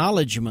an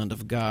acknowledgement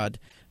of God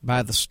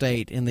by the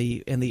state in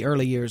the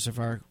early years of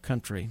our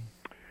country?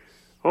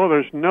 Oh,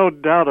 there's no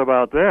doubt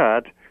about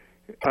that.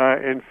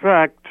 In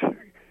fact,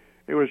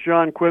 it was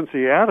John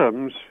Quincy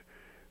Adams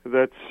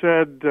that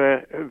said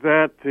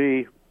that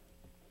the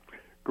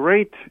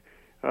great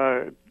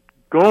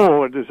goal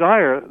or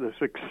desire, the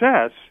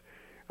success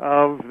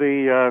of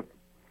the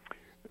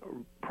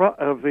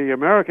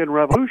American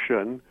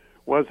Revolution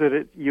was that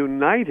it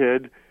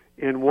united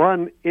in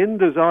one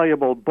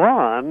indissoluble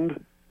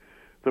bond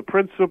the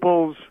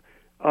principles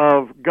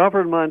of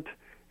government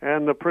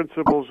and the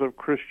principles of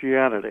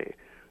Christianity,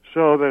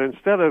 so that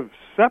instead of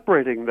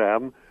separating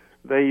them,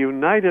 they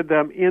united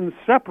them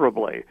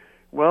inseparably.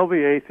 Well,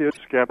 the atheists,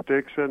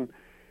 skeptics, and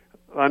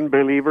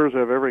unbelievers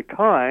of every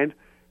kind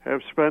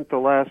have spent the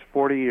last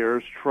 40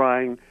 years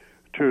trying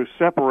to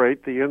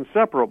separate the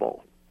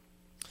inseparable.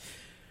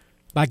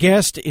 My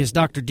guest is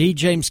Dr. D.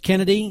 James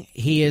Kennedy.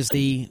 He is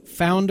the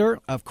founder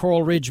of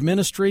Coral Ridge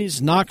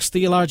Ministries, Knox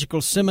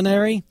Theological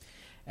Seminary,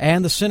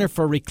 and the Center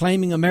for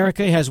Reclaiming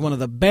America. He has one of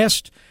the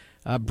best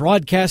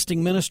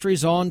broadcasting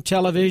ministries on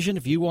television.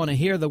 If you want to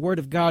hear the Word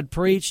of God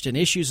preached and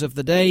issues of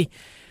the day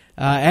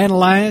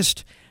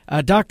analyzed,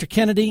 Dr.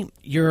 Kennedy,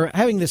 you're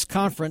having this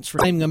conference for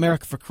Reclaiming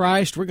America for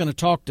Christ. We're going to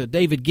talk to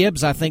David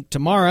Gibbs, I think,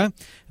 tomorrow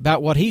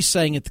about what he's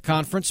saying at the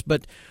conference.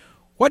 But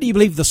what do you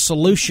believe the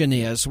solution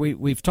is?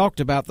 We've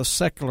talked about the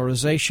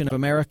secularization of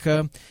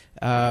America.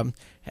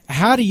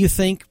 How do you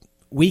think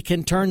we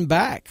can turn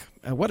back?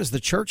 What does the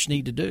church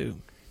need to do?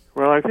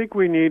 Well, I think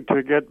we need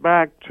to get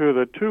back to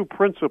the two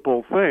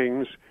principal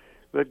things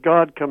that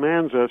God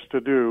commands us to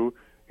do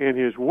in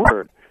His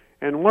Word.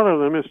 And one of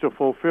them is to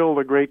fulfill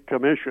the Great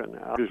Commission.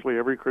 Obviously,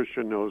 every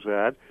Christian knows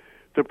that,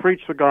 to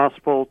preach the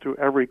gospel to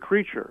every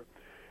creature.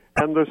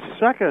 And the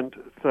second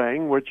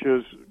thing, which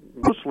is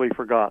mostly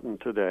forgotten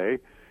today,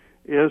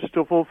 is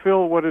to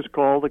fulfill what is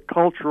called the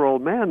cultural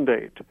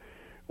mandate,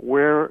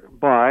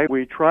 whereby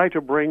we try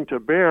to bring to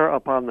bear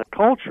upon the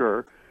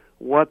culture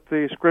what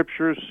the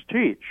Scriptures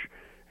teach.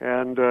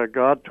 And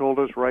God told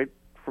us right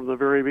from the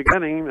very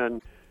beginning,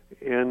 and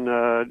in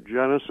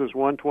Genesis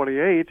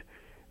 1:28,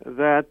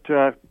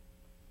 that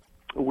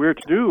we're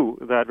to do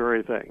that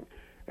very thing,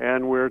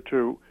 and we're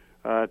to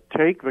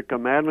take the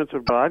commandments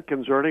of God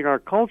concerning our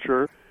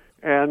culture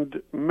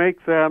and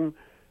make them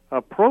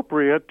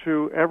appropriate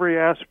to every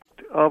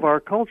aspect of our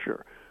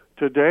culture.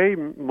 Today,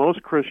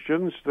 most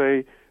Christians,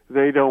 they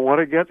don't want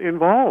to get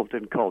involved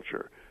in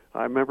culture.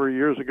 I remember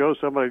years ago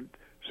somebody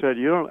said,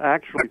 "You don't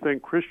actually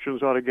think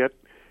Christians ought to get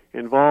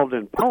involved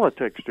in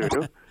politics, do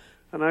you?"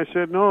 And I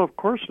said, "No, of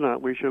course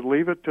not. We should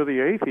leave it to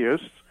the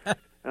atheists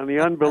and the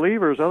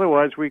unbelievers.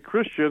 Otherwise, we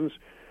Christians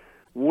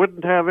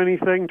wouldn't have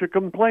anything to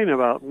complain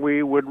about.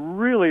 We would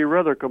really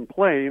rather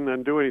complain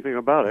than do anything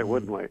about it,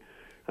 wouldn't we?"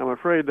 I'm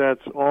afraid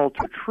that's all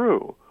too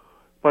true.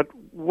 But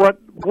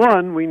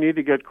we need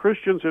to get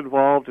Christians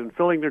involved in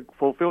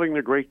fulfilling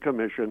the Great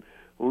Commission,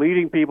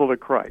 leading people to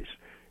Christ.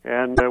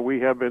 And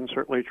we have been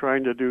certainly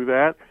trying to do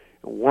that.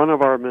 One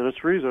of our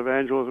ministries,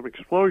 Evangelism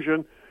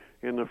Explosion,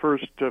 in the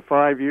first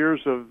 5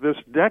 years of this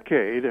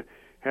decade,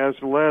 has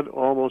led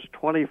almost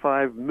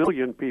 25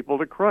 million people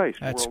to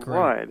Christ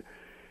worldwide. Great.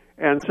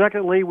 And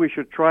secondly, we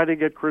should try to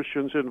get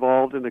Christians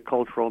involved in the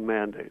cultural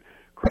mandate.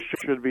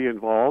 Christians should be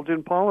involved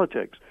in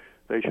politics.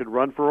 They should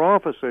run for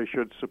office. They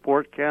should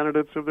support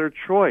candidates of their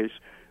choice.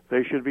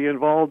 They should be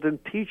involved in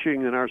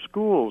teaching in our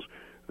schools.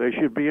 They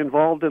should be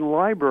involved in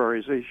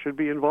libraries. They should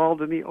be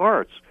involved in the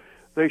arts.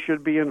 They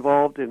should be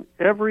involved in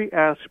every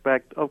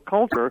aspect of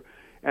culture,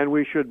 and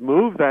we should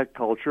move that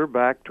culture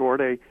back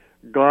toward a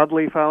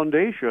godly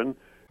foundation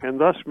and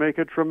thus make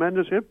a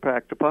tremendous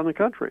impact upon the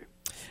country.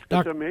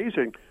 It's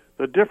amazing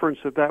the difference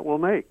that will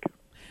make.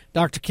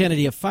 Dr.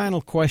 Kennedy, a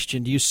final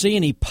question. Do you see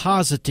any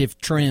positive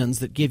trends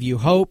that give you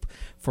hope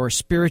for a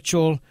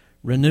spiritual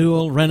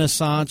renewal,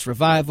 renaissance,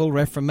 revival,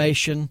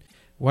 reformation,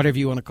 whatever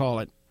you want to call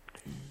it?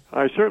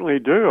 I certainly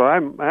do.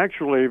 I'm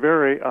actually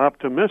very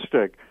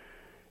optimistic.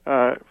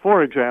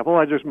 For example,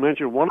 I just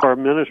mentioned one of our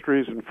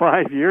ministries in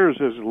 5 years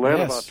has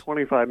led about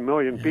 25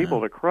 million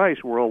people to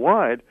Christ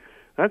worldwide.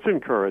 That's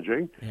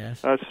encouraging.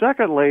 Yes.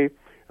 Secondly,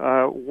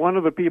 one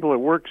of the people that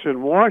works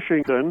in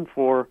Washington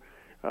for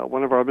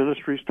one of our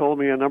ministries told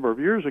me a number of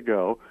years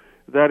ago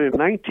that in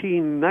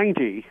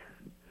 1990,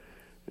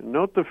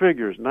 note the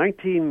figures,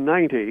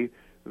 1990,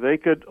 they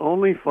could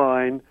only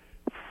find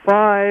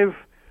 5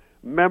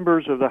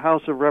 members of the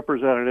House of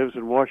Representatives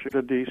in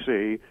Washington,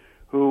 D.C.,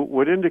 who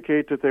would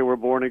indicate that they were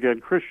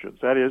born-again Christians.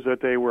 That is, that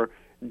they were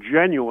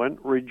genuine,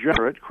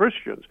 regenerate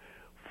Christians.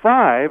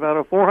 5 out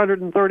of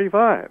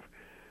 435.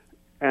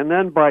 And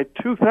then by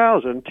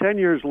 2000, 10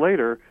 years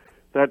later,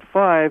 that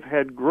 5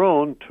 had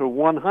grown to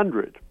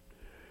 100.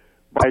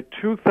 By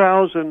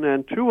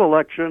 2002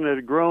 election, it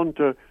had grown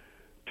to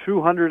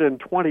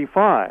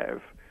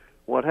 225.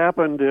 What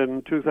happened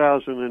in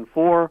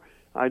 2004,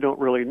 I don't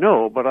really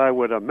know, but I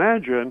would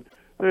imagine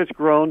that it's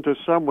grown to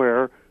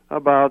somewhere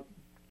about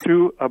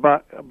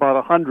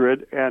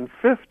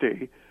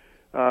 150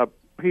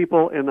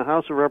 people in the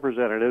House of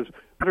Representatives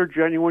that are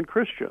genuine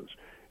Christians.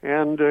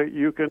 And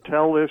you can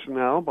tell this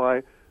now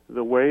by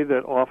the way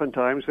that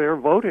oftentimes they're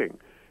voting.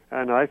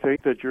 And I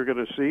think that you're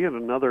going to see in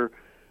another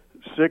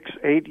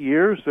 6-8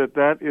 years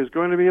that is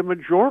going to be a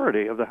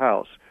majority of the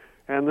House.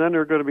 And then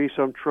there are going to be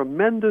some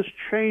tremendous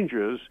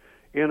changes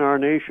in our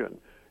nation.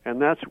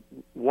 And that's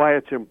why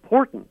it's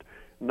important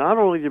not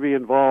only to be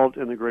involved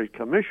in the Great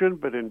Commission,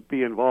 but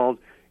be involved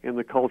in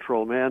the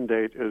cultural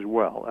mandate as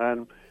well.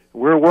 And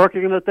we're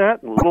working at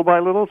that, and little by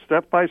little,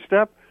 step by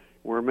step,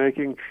 we're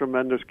making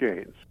tremendous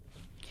gains.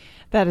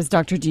 That is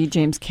Dr. D.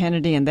 James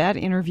Kennedy, and that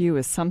interview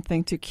is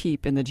something to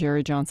keep in the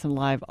Jerry Johnson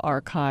Live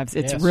archives.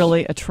 It's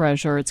really a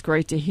treasure. It's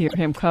great to hear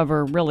him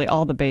cover really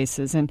all the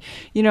bases. And,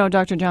 you know,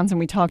 Dr. Johnson,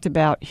 we talked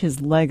about his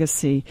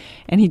legacy,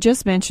 and he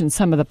just mentioned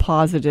some of the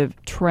positive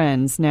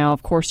trends. Now,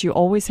 of course, you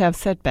always have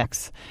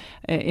setbacks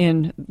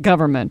in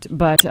government,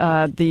 but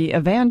on the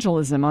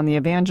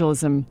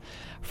evangelism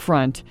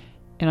front,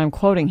 and I'm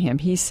quoting him,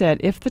 he said,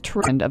 if the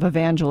trend of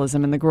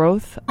evangelism and the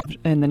growth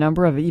in the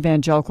number of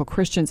evangelical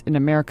Christians in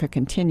America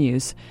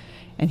continues,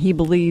 and he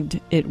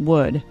believed it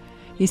would,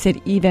 he said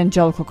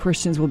evangelical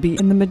Christians will be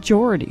in the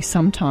majority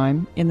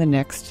sometime in the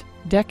next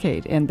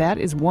decade. And that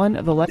is one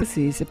of the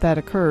legacies, if that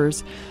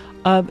occurs,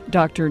 of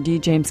Dr. D.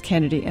 James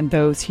Kennedy and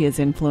those he has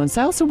influenced.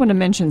 I also want to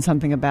mention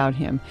something about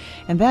him,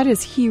 and that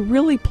is he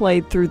really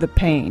played through the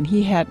pain.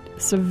 He had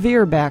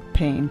severe back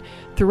pain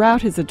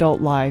throughout his adult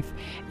life,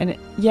 and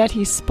yet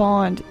he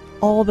spawned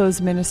all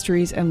those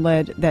ministries and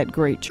led that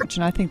great church.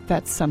 And I think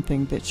that's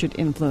something that should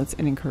influence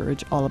and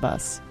encourage all of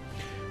us.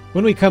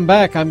 When we come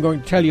back, I'm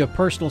going to tell you a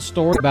personal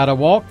story about a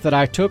walk that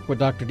I took with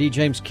Dr. D.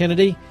 James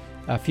Kennedy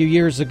a few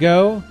years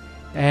ago,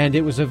 and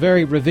it was a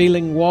very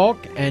revealing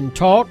walk and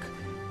talk.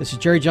 This is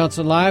Jerry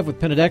Johnson Live with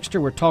Penna Dexter.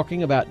 We're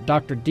talking about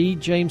Dr. D.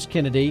 James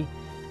Kennedy,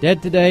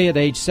 dead today at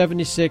age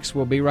 76.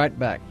 We'll be right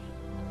back.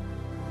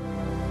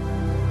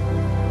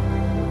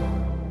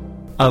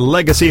 A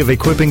legacy of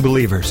equipping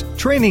believers,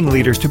 training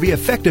leaders to be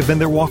effective in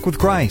their walk with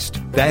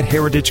Christ. That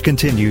heritage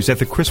continues at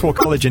the Criswell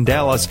College in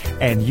Dallas,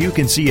 and you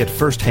can see it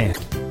firsthand.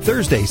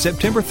 Thursday,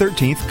 September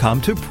 13th,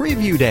 come to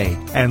Preview Day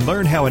and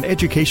learn how an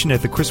education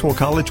at the Criswell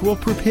College will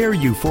prepare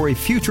you for a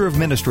future of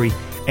ministry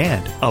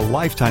and a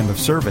lifetime of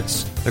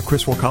service. The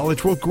Criswell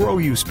College will grow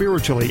you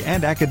spiritually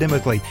and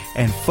academically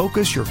and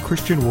focus your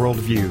Christian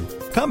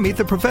worldview. Come meet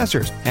the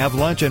professors, have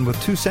lunch, and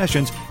with 2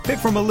 sessions, pick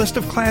from a list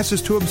of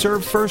classes to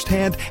observe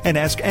firsthand and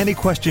ask any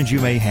questions you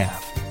may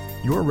have.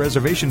 Your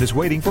reservation is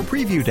waiting for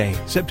Preview Day,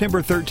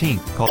 September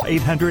 13th. Call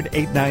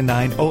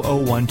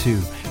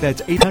 800-899-0012.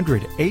 That's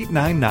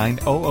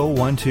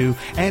 800-899-0012,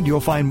 and you'll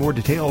find more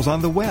details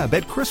on the web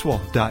at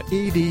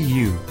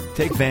criswell.edu.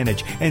 Take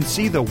advantage and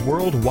see the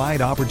worldwide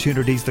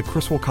opportunities the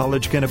Criswell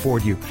College can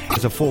afford you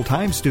as a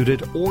full-time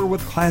student or with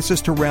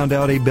classes to round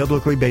out a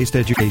biblically based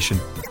education.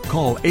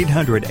 Call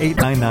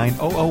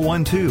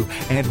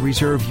 800-899-0012 and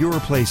reserve your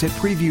place at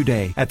Preview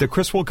Day at the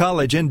Criswell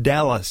College in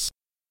Dallas.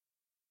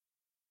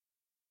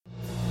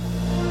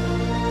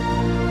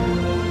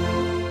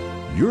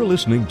 You're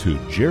listening to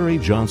Jerry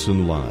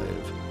Johnson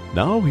Live.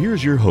 Now,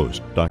 here's your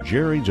host, Dr.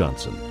 Jerry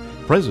Johnson,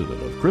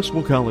 president of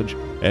Criswell College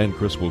and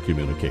Criswell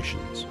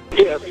Communications.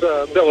 Yes,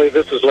 Billy,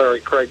 this is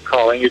Larry Craig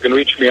calling. You can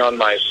reach me on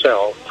my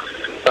cell.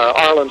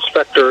 Arlen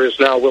Specter is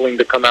now willing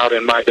to come out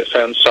in my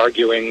defense,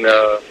 arguing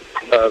that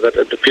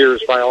it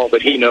appears by all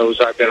that he knows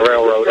I've been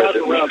railroaded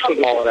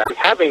and all of that.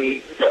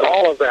 Having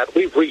all of that,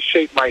 we've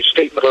reshaped my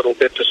statement a little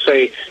bit to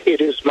say it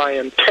is my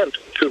intent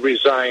to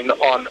resign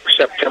on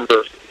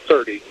September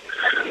 30.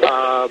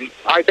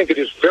 I think it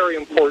is very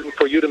important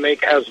for you to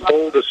make as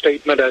bold a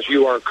statement as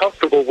you are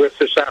comfortable with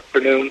this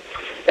afternoon,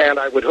 and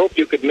I would hope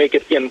you could make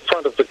it in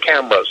front of the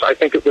cameras. I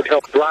think it would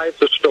help drive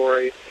the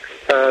story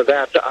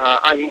that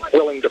I'm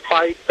willing to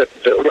fight, that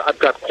I've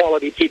got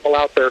quality people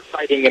out there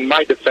fighting in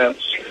my defense,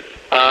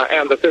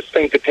 and that this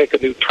thing could take a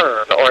new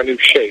turn or a new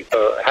shape,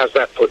 has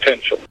that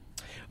potential.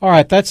 All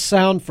right, that's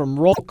sound from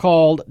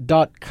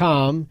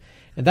rollcall.com,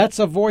 and that's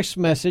a voice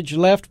message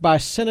left by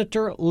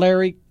Senator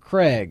Larry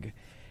Craig.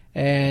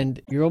 And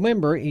you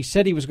remember, he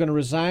said he was going to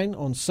resign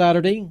on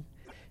Saturday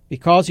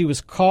because he was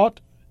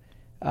caught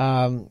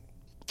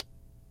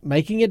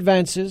making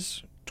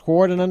advances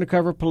toward an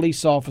undercover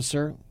police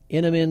officer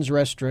in a men's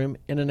restroom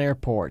in an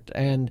airport.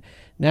 And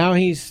now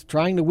he's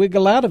trying to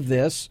wiggle out of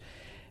this.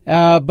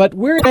 But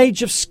we're in an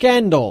age of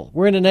scandal.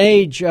 We're in an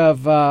age of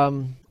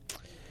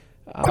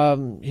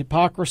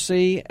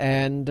hypocrisy,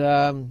 and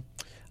a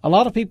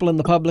lot of people in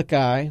the public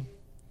eye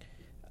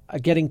are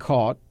getting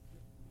caught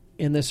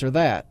in this or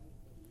that.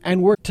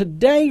 And we're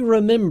today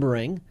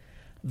remembering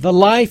the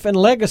life and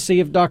legacy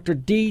of Dr.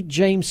 D.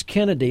 James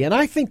Kennedy. And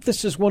I think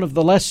this is one of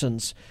the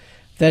lessons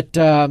that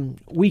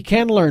we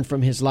can learn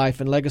from his life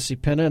and legacy,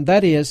 Penna, and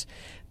that is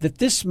that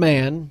this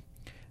man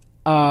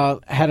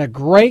had a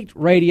great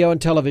radio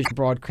and television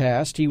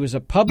broadcast. He was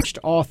a published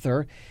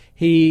author.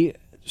 He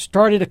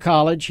started a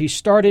college. He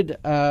started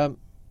an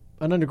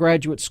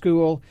undergraduate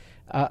school,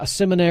 a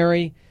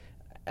seminary,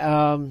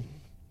 and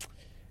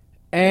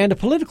a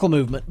political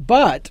movement.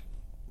 But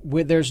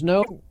there's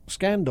no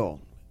scandal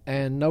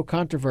and no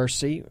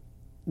controversy,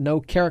 no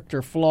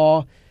character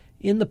flaw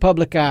in the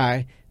public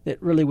eye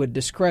that really would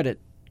discredit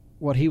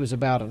what he was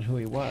about and who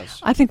he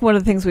was. I think one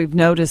of the things we've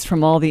noticed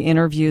from all the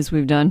interviews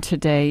we've done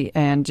today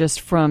and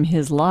just from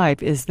his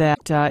life is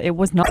that it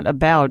was not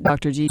about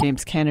Dr. D.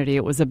 James Kennedy.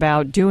 It was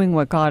about doing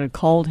what God had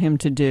called him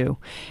to do,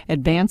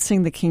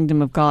 advancing the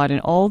kingdom of God in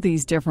all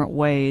these different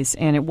ways.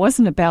 And it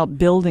wasn't about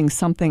building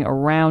something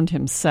around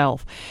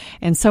himself.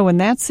 And so in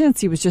that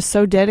sense, he was just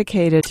so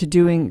dedicated to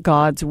doing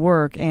God's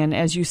work. And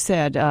as you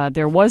said,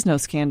 there was no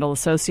scandal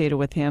associated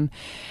with him.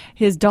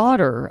 His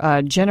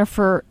daughter,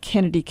 Jennifer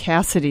Kennedy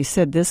Cassidy,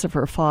 said this of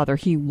her father: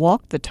 he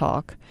walked the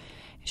talk.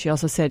 She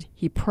also said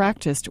he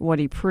practiced what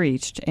he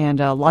preached, and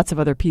lots of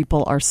other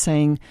people are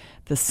saying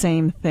the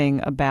same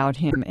thing about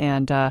him.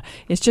 And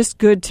it's just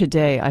good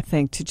today, I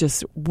think, to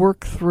just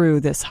work through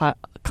this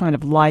kind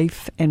of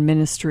life and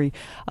ministry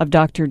of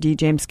Dr. D.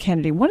 James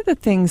Kennedy. One of the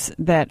things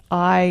that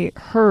I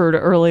heard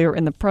earlier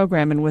in the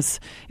program, and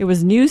it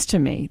was news to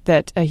me,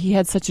 that he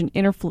had such an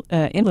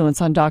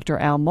influence on Dr.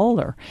 Al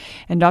Mohler.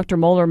 And Dr.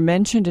 Mohler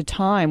mentioned a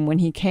time when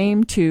he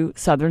came to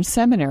Southern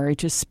Seminary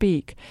to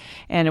speak,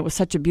 and it was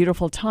such a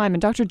beautiful time.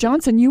 And Dr.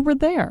 Johnson, you were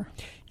there.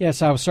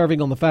 Yes, I was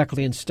serving on the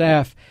faculty and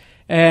staff,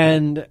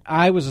 and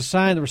I was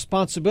assigned the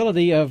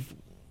responsibility of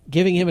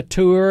giving him a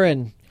tour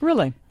and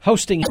really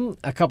hosting him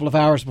a couple of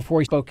hours before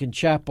he spoke in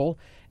chapel,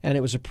 and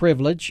it was a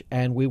privilege,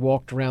 and we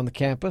walked around the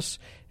campus.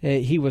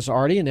 He was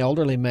already an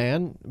elderly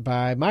man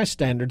by my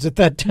standards at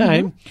that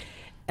time,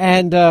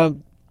 and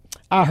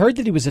I heard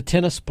that he was a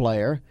tennis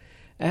player,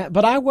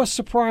 but I was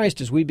surprised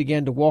as we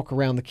began to walk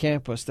around the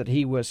campus that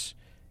he was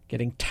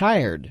getting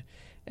tired,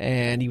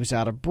 and he was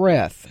out of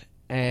breath,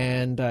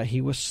 and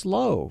he was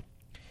slow.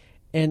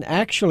 And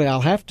actually,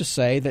 I'll have to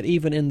say that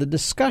even in the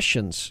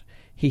discussions,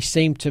 he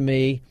seemed to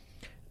me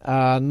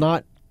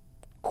not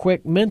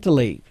quick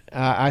mentally.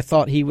 I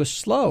thought he was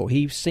slow.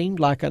 He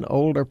seemed like an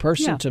older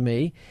person to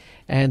me,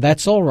 and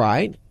that's all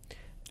right.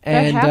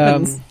 That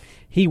happens.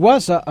 He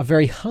was a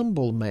very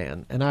humble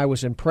man, and I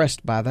was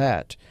impressed by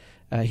that,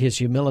 his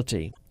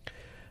humility.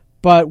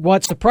 But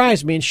what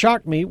surprised me and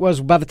shocked me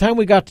was by the time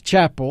we got to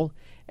chapel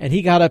and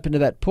he got up into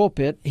that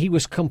pulpit, he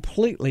was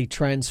completely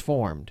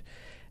transformed.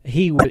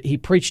 He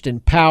preached in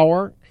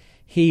power.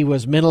 He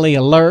was mentally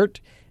alert.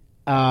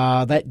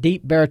 That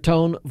deep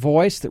baritone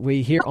voice that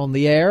we hear on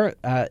the air,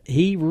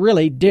 he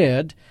really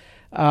did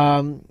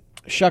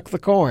shuck the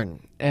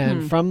corn.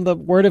 And from the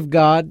Word of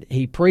God,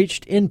 he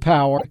preached in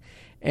power,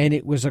 and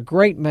it was a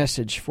great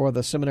message for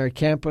the seminary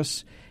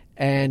campus.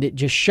 And it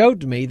just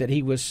showed me that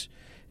he was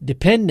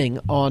depending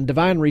on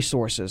divine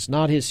resources,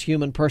 not his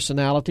human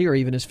personality or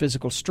even his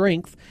physical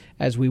strength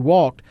as we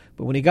walked.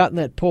 But when he got in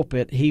that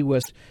pulpit, he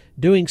was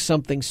doing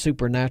something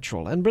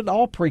supernatural. But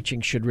all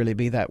preaching should really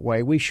be that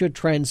way. We should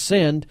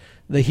transcend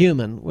the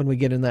human when we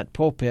get in that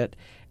pulpit,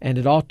 and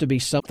it ought to be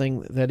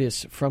something that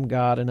is from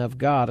God and of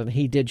God, and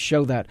he did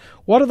show that.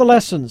 What are the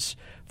lessons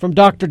from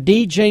Dr.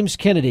 D. James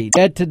Kennedy,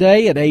 dead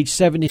today at age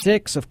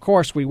 76? Of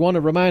course, we want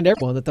to remind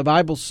everyone that the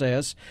Bible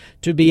says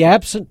to be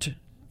absent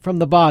from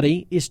the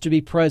body is to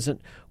be present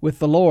with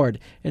the Lord.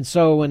 And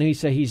so when we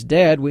say he's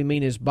dead, we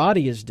mean his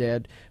body is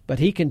dead, but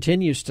he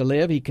continues to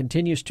live, he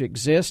continues to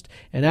exist,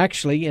 and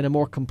actually in a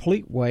more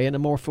complete way, in a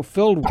more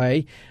fulfilled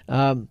way,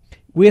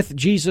 with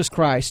Jesus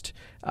Christ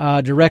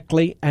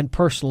directly and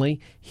personally,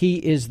 he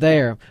is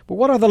there. But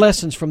what are the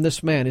lessons from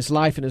this man, his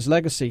life and his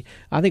legacy?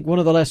 I think one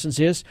of the lessons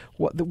is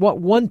what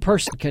one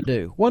person can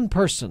do. One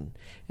person.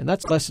 And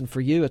that's a lesson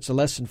for you. It's a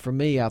lesson for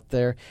me out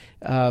there.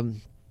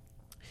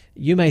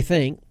 You may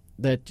think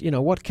that,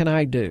 what can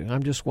I do?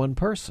 I'm just one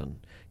person.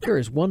 Here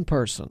is one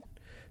person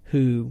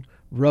who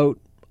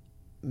wrote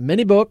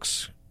many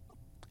books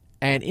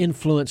and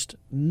influenced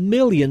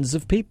millions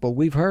of people.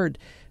 We've heard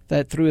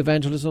that through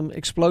Evangelism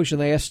Explosion,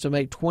 they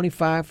estimate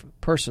 25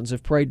 persons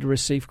have prayed to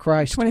receive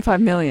Christ. 25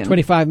 million.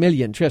 25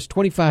 million. Just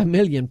 25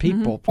 million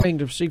people praying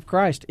to receive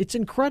Christ. It's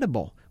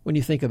incredible when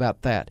you think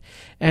about that.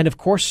 And, of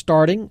course,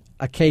 starting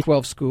a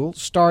K-12 school,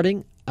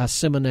 starting a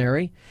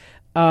seminary,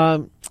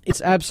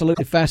 it's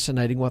absolutely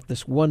fascinating what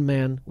this one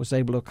man was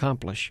able to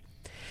accomplish.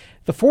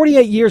 The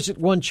 48 years at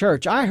one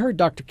church, I heard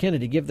Dr.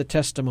 Kennedy give the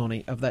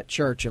testimony of that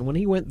church, and when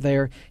he went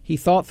there, he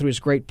thought through his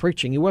great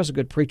preaching. He was a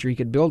good preacher. He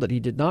could build it. He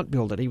did not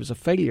build it. He was a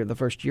failure the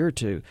first year or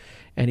two,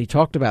 and he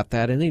talked about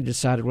that, and then he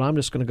decided, well, I'm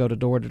just going to go to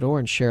door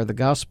and share the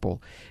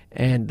gospel.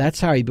 And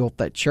that's how he built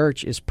that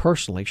church, is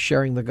personally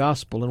sharing the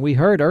gospel. And we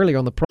heard earlier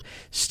on the program,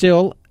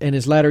 still in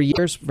his latter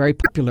years, very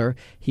popular,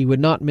 he would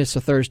not miss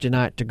a Thursday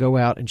night to go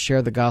out and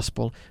share the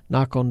gospel,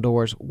 knock on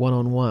doors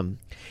one-on-one.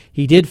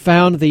 He did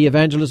found the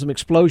Evangelism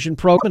Explosion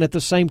program, and at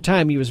the same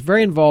time he was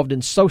very involved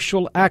in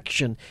social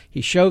action.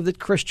 He showed that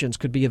Christians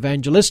could be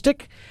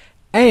evangelistic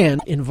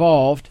and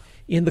involved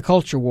in the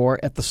culture war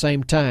at the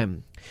same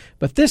time.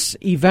 But this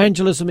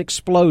Evangelism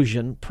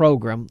Explosion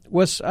program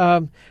was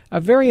a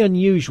very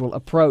unusual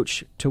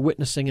approach to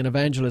witnessing and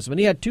evangelism. And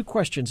he had two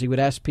questions he would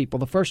ask people.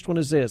 The first one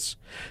is this: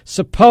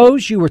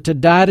 suppose you were to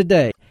die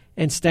today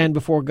and stand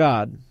before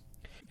God,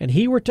 and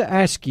he were to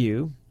ask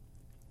you,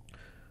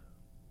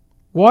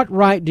 what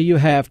right do you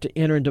have to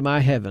enter into my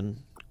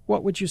heaven?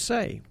 What would you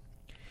say?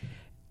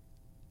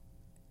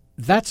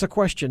 That's a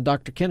question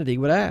Dr. Kennedy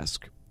would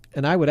ask,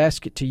 and I would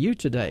ask it to you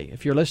today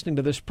if you're listening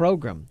to this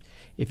program.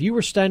 If you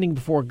were standing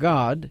before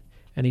God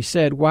and he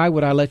said, why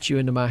would I let you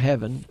into my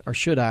heaven, or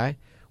should I,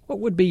 what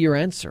would be your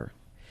answer?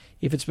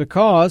 If it's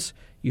because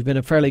you've been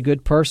a fairly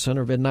good person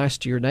or been nice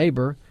to your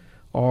neighbor,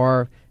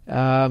 or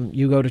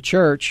you go to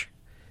church,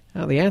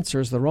 the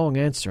answer is the wrong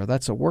answer.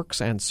 That's a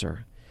works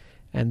answer.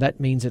 And that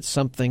means it's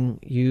something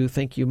you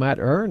think you might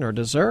earn or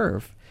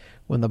deserve,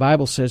 when the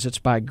Bible says it's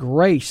by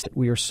grace that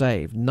we are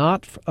saved,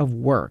 not of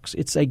works.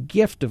 It's a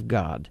gift of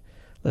God,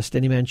 lest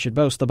any man should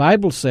boast. The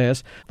Bible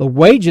says the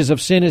wages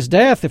of sin is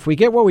death. If we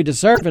get what we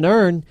deserve and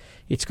earn,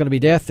 it's going to be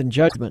death and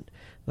judgment.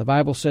 The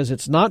Bible says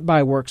it's not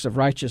by works of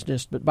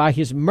righteousness, but by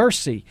his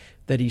mercy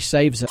that he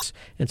saves us.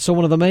 And so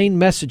one of the main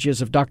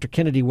messages of Dr.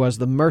 Kennedy was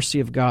the mercy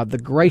of God, the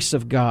grace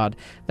of God.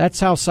 That's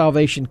how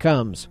salvation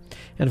comes.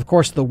 And of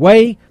course, the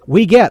way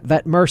we get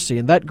that mercy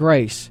and that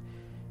grace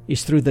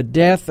is through the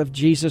death of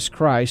Jesus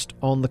Christ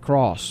on the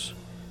cross.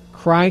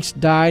 Christ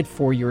died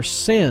for your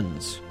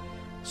sins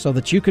so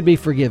that you could be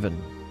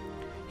forgiven.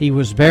 He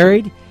was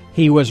buried,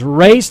 he was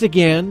raised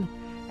again,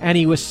 and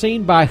he was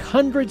seen by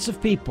hundreds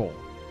of people.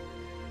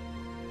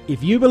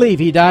 If you believe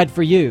he died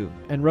for you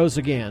and rose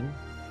again,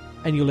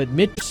 and you'll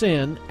admit your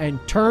sin and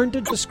turn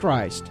to Jesus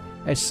Christ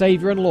as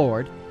Savior and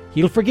Lord,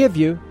 he'll forgive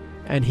you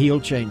and he'll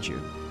change you.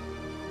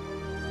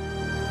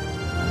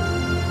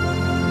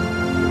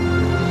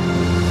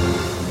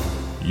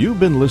 You've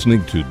been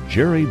listening to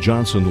Jerry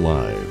Johnson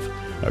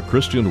Live, a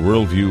Christian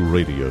Worldview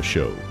radio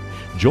show.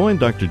 Join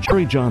Dr.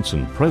 Jerry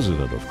Johnson,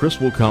 president of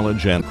Criswell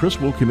College and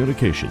Criswell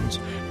Communications,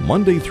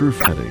 Monday through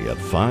Friday at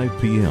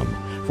 5 p.m.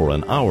 for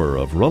an hour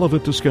of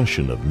relevant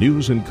discussion of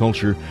news and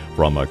culture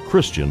from a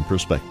Christian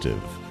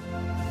perspective.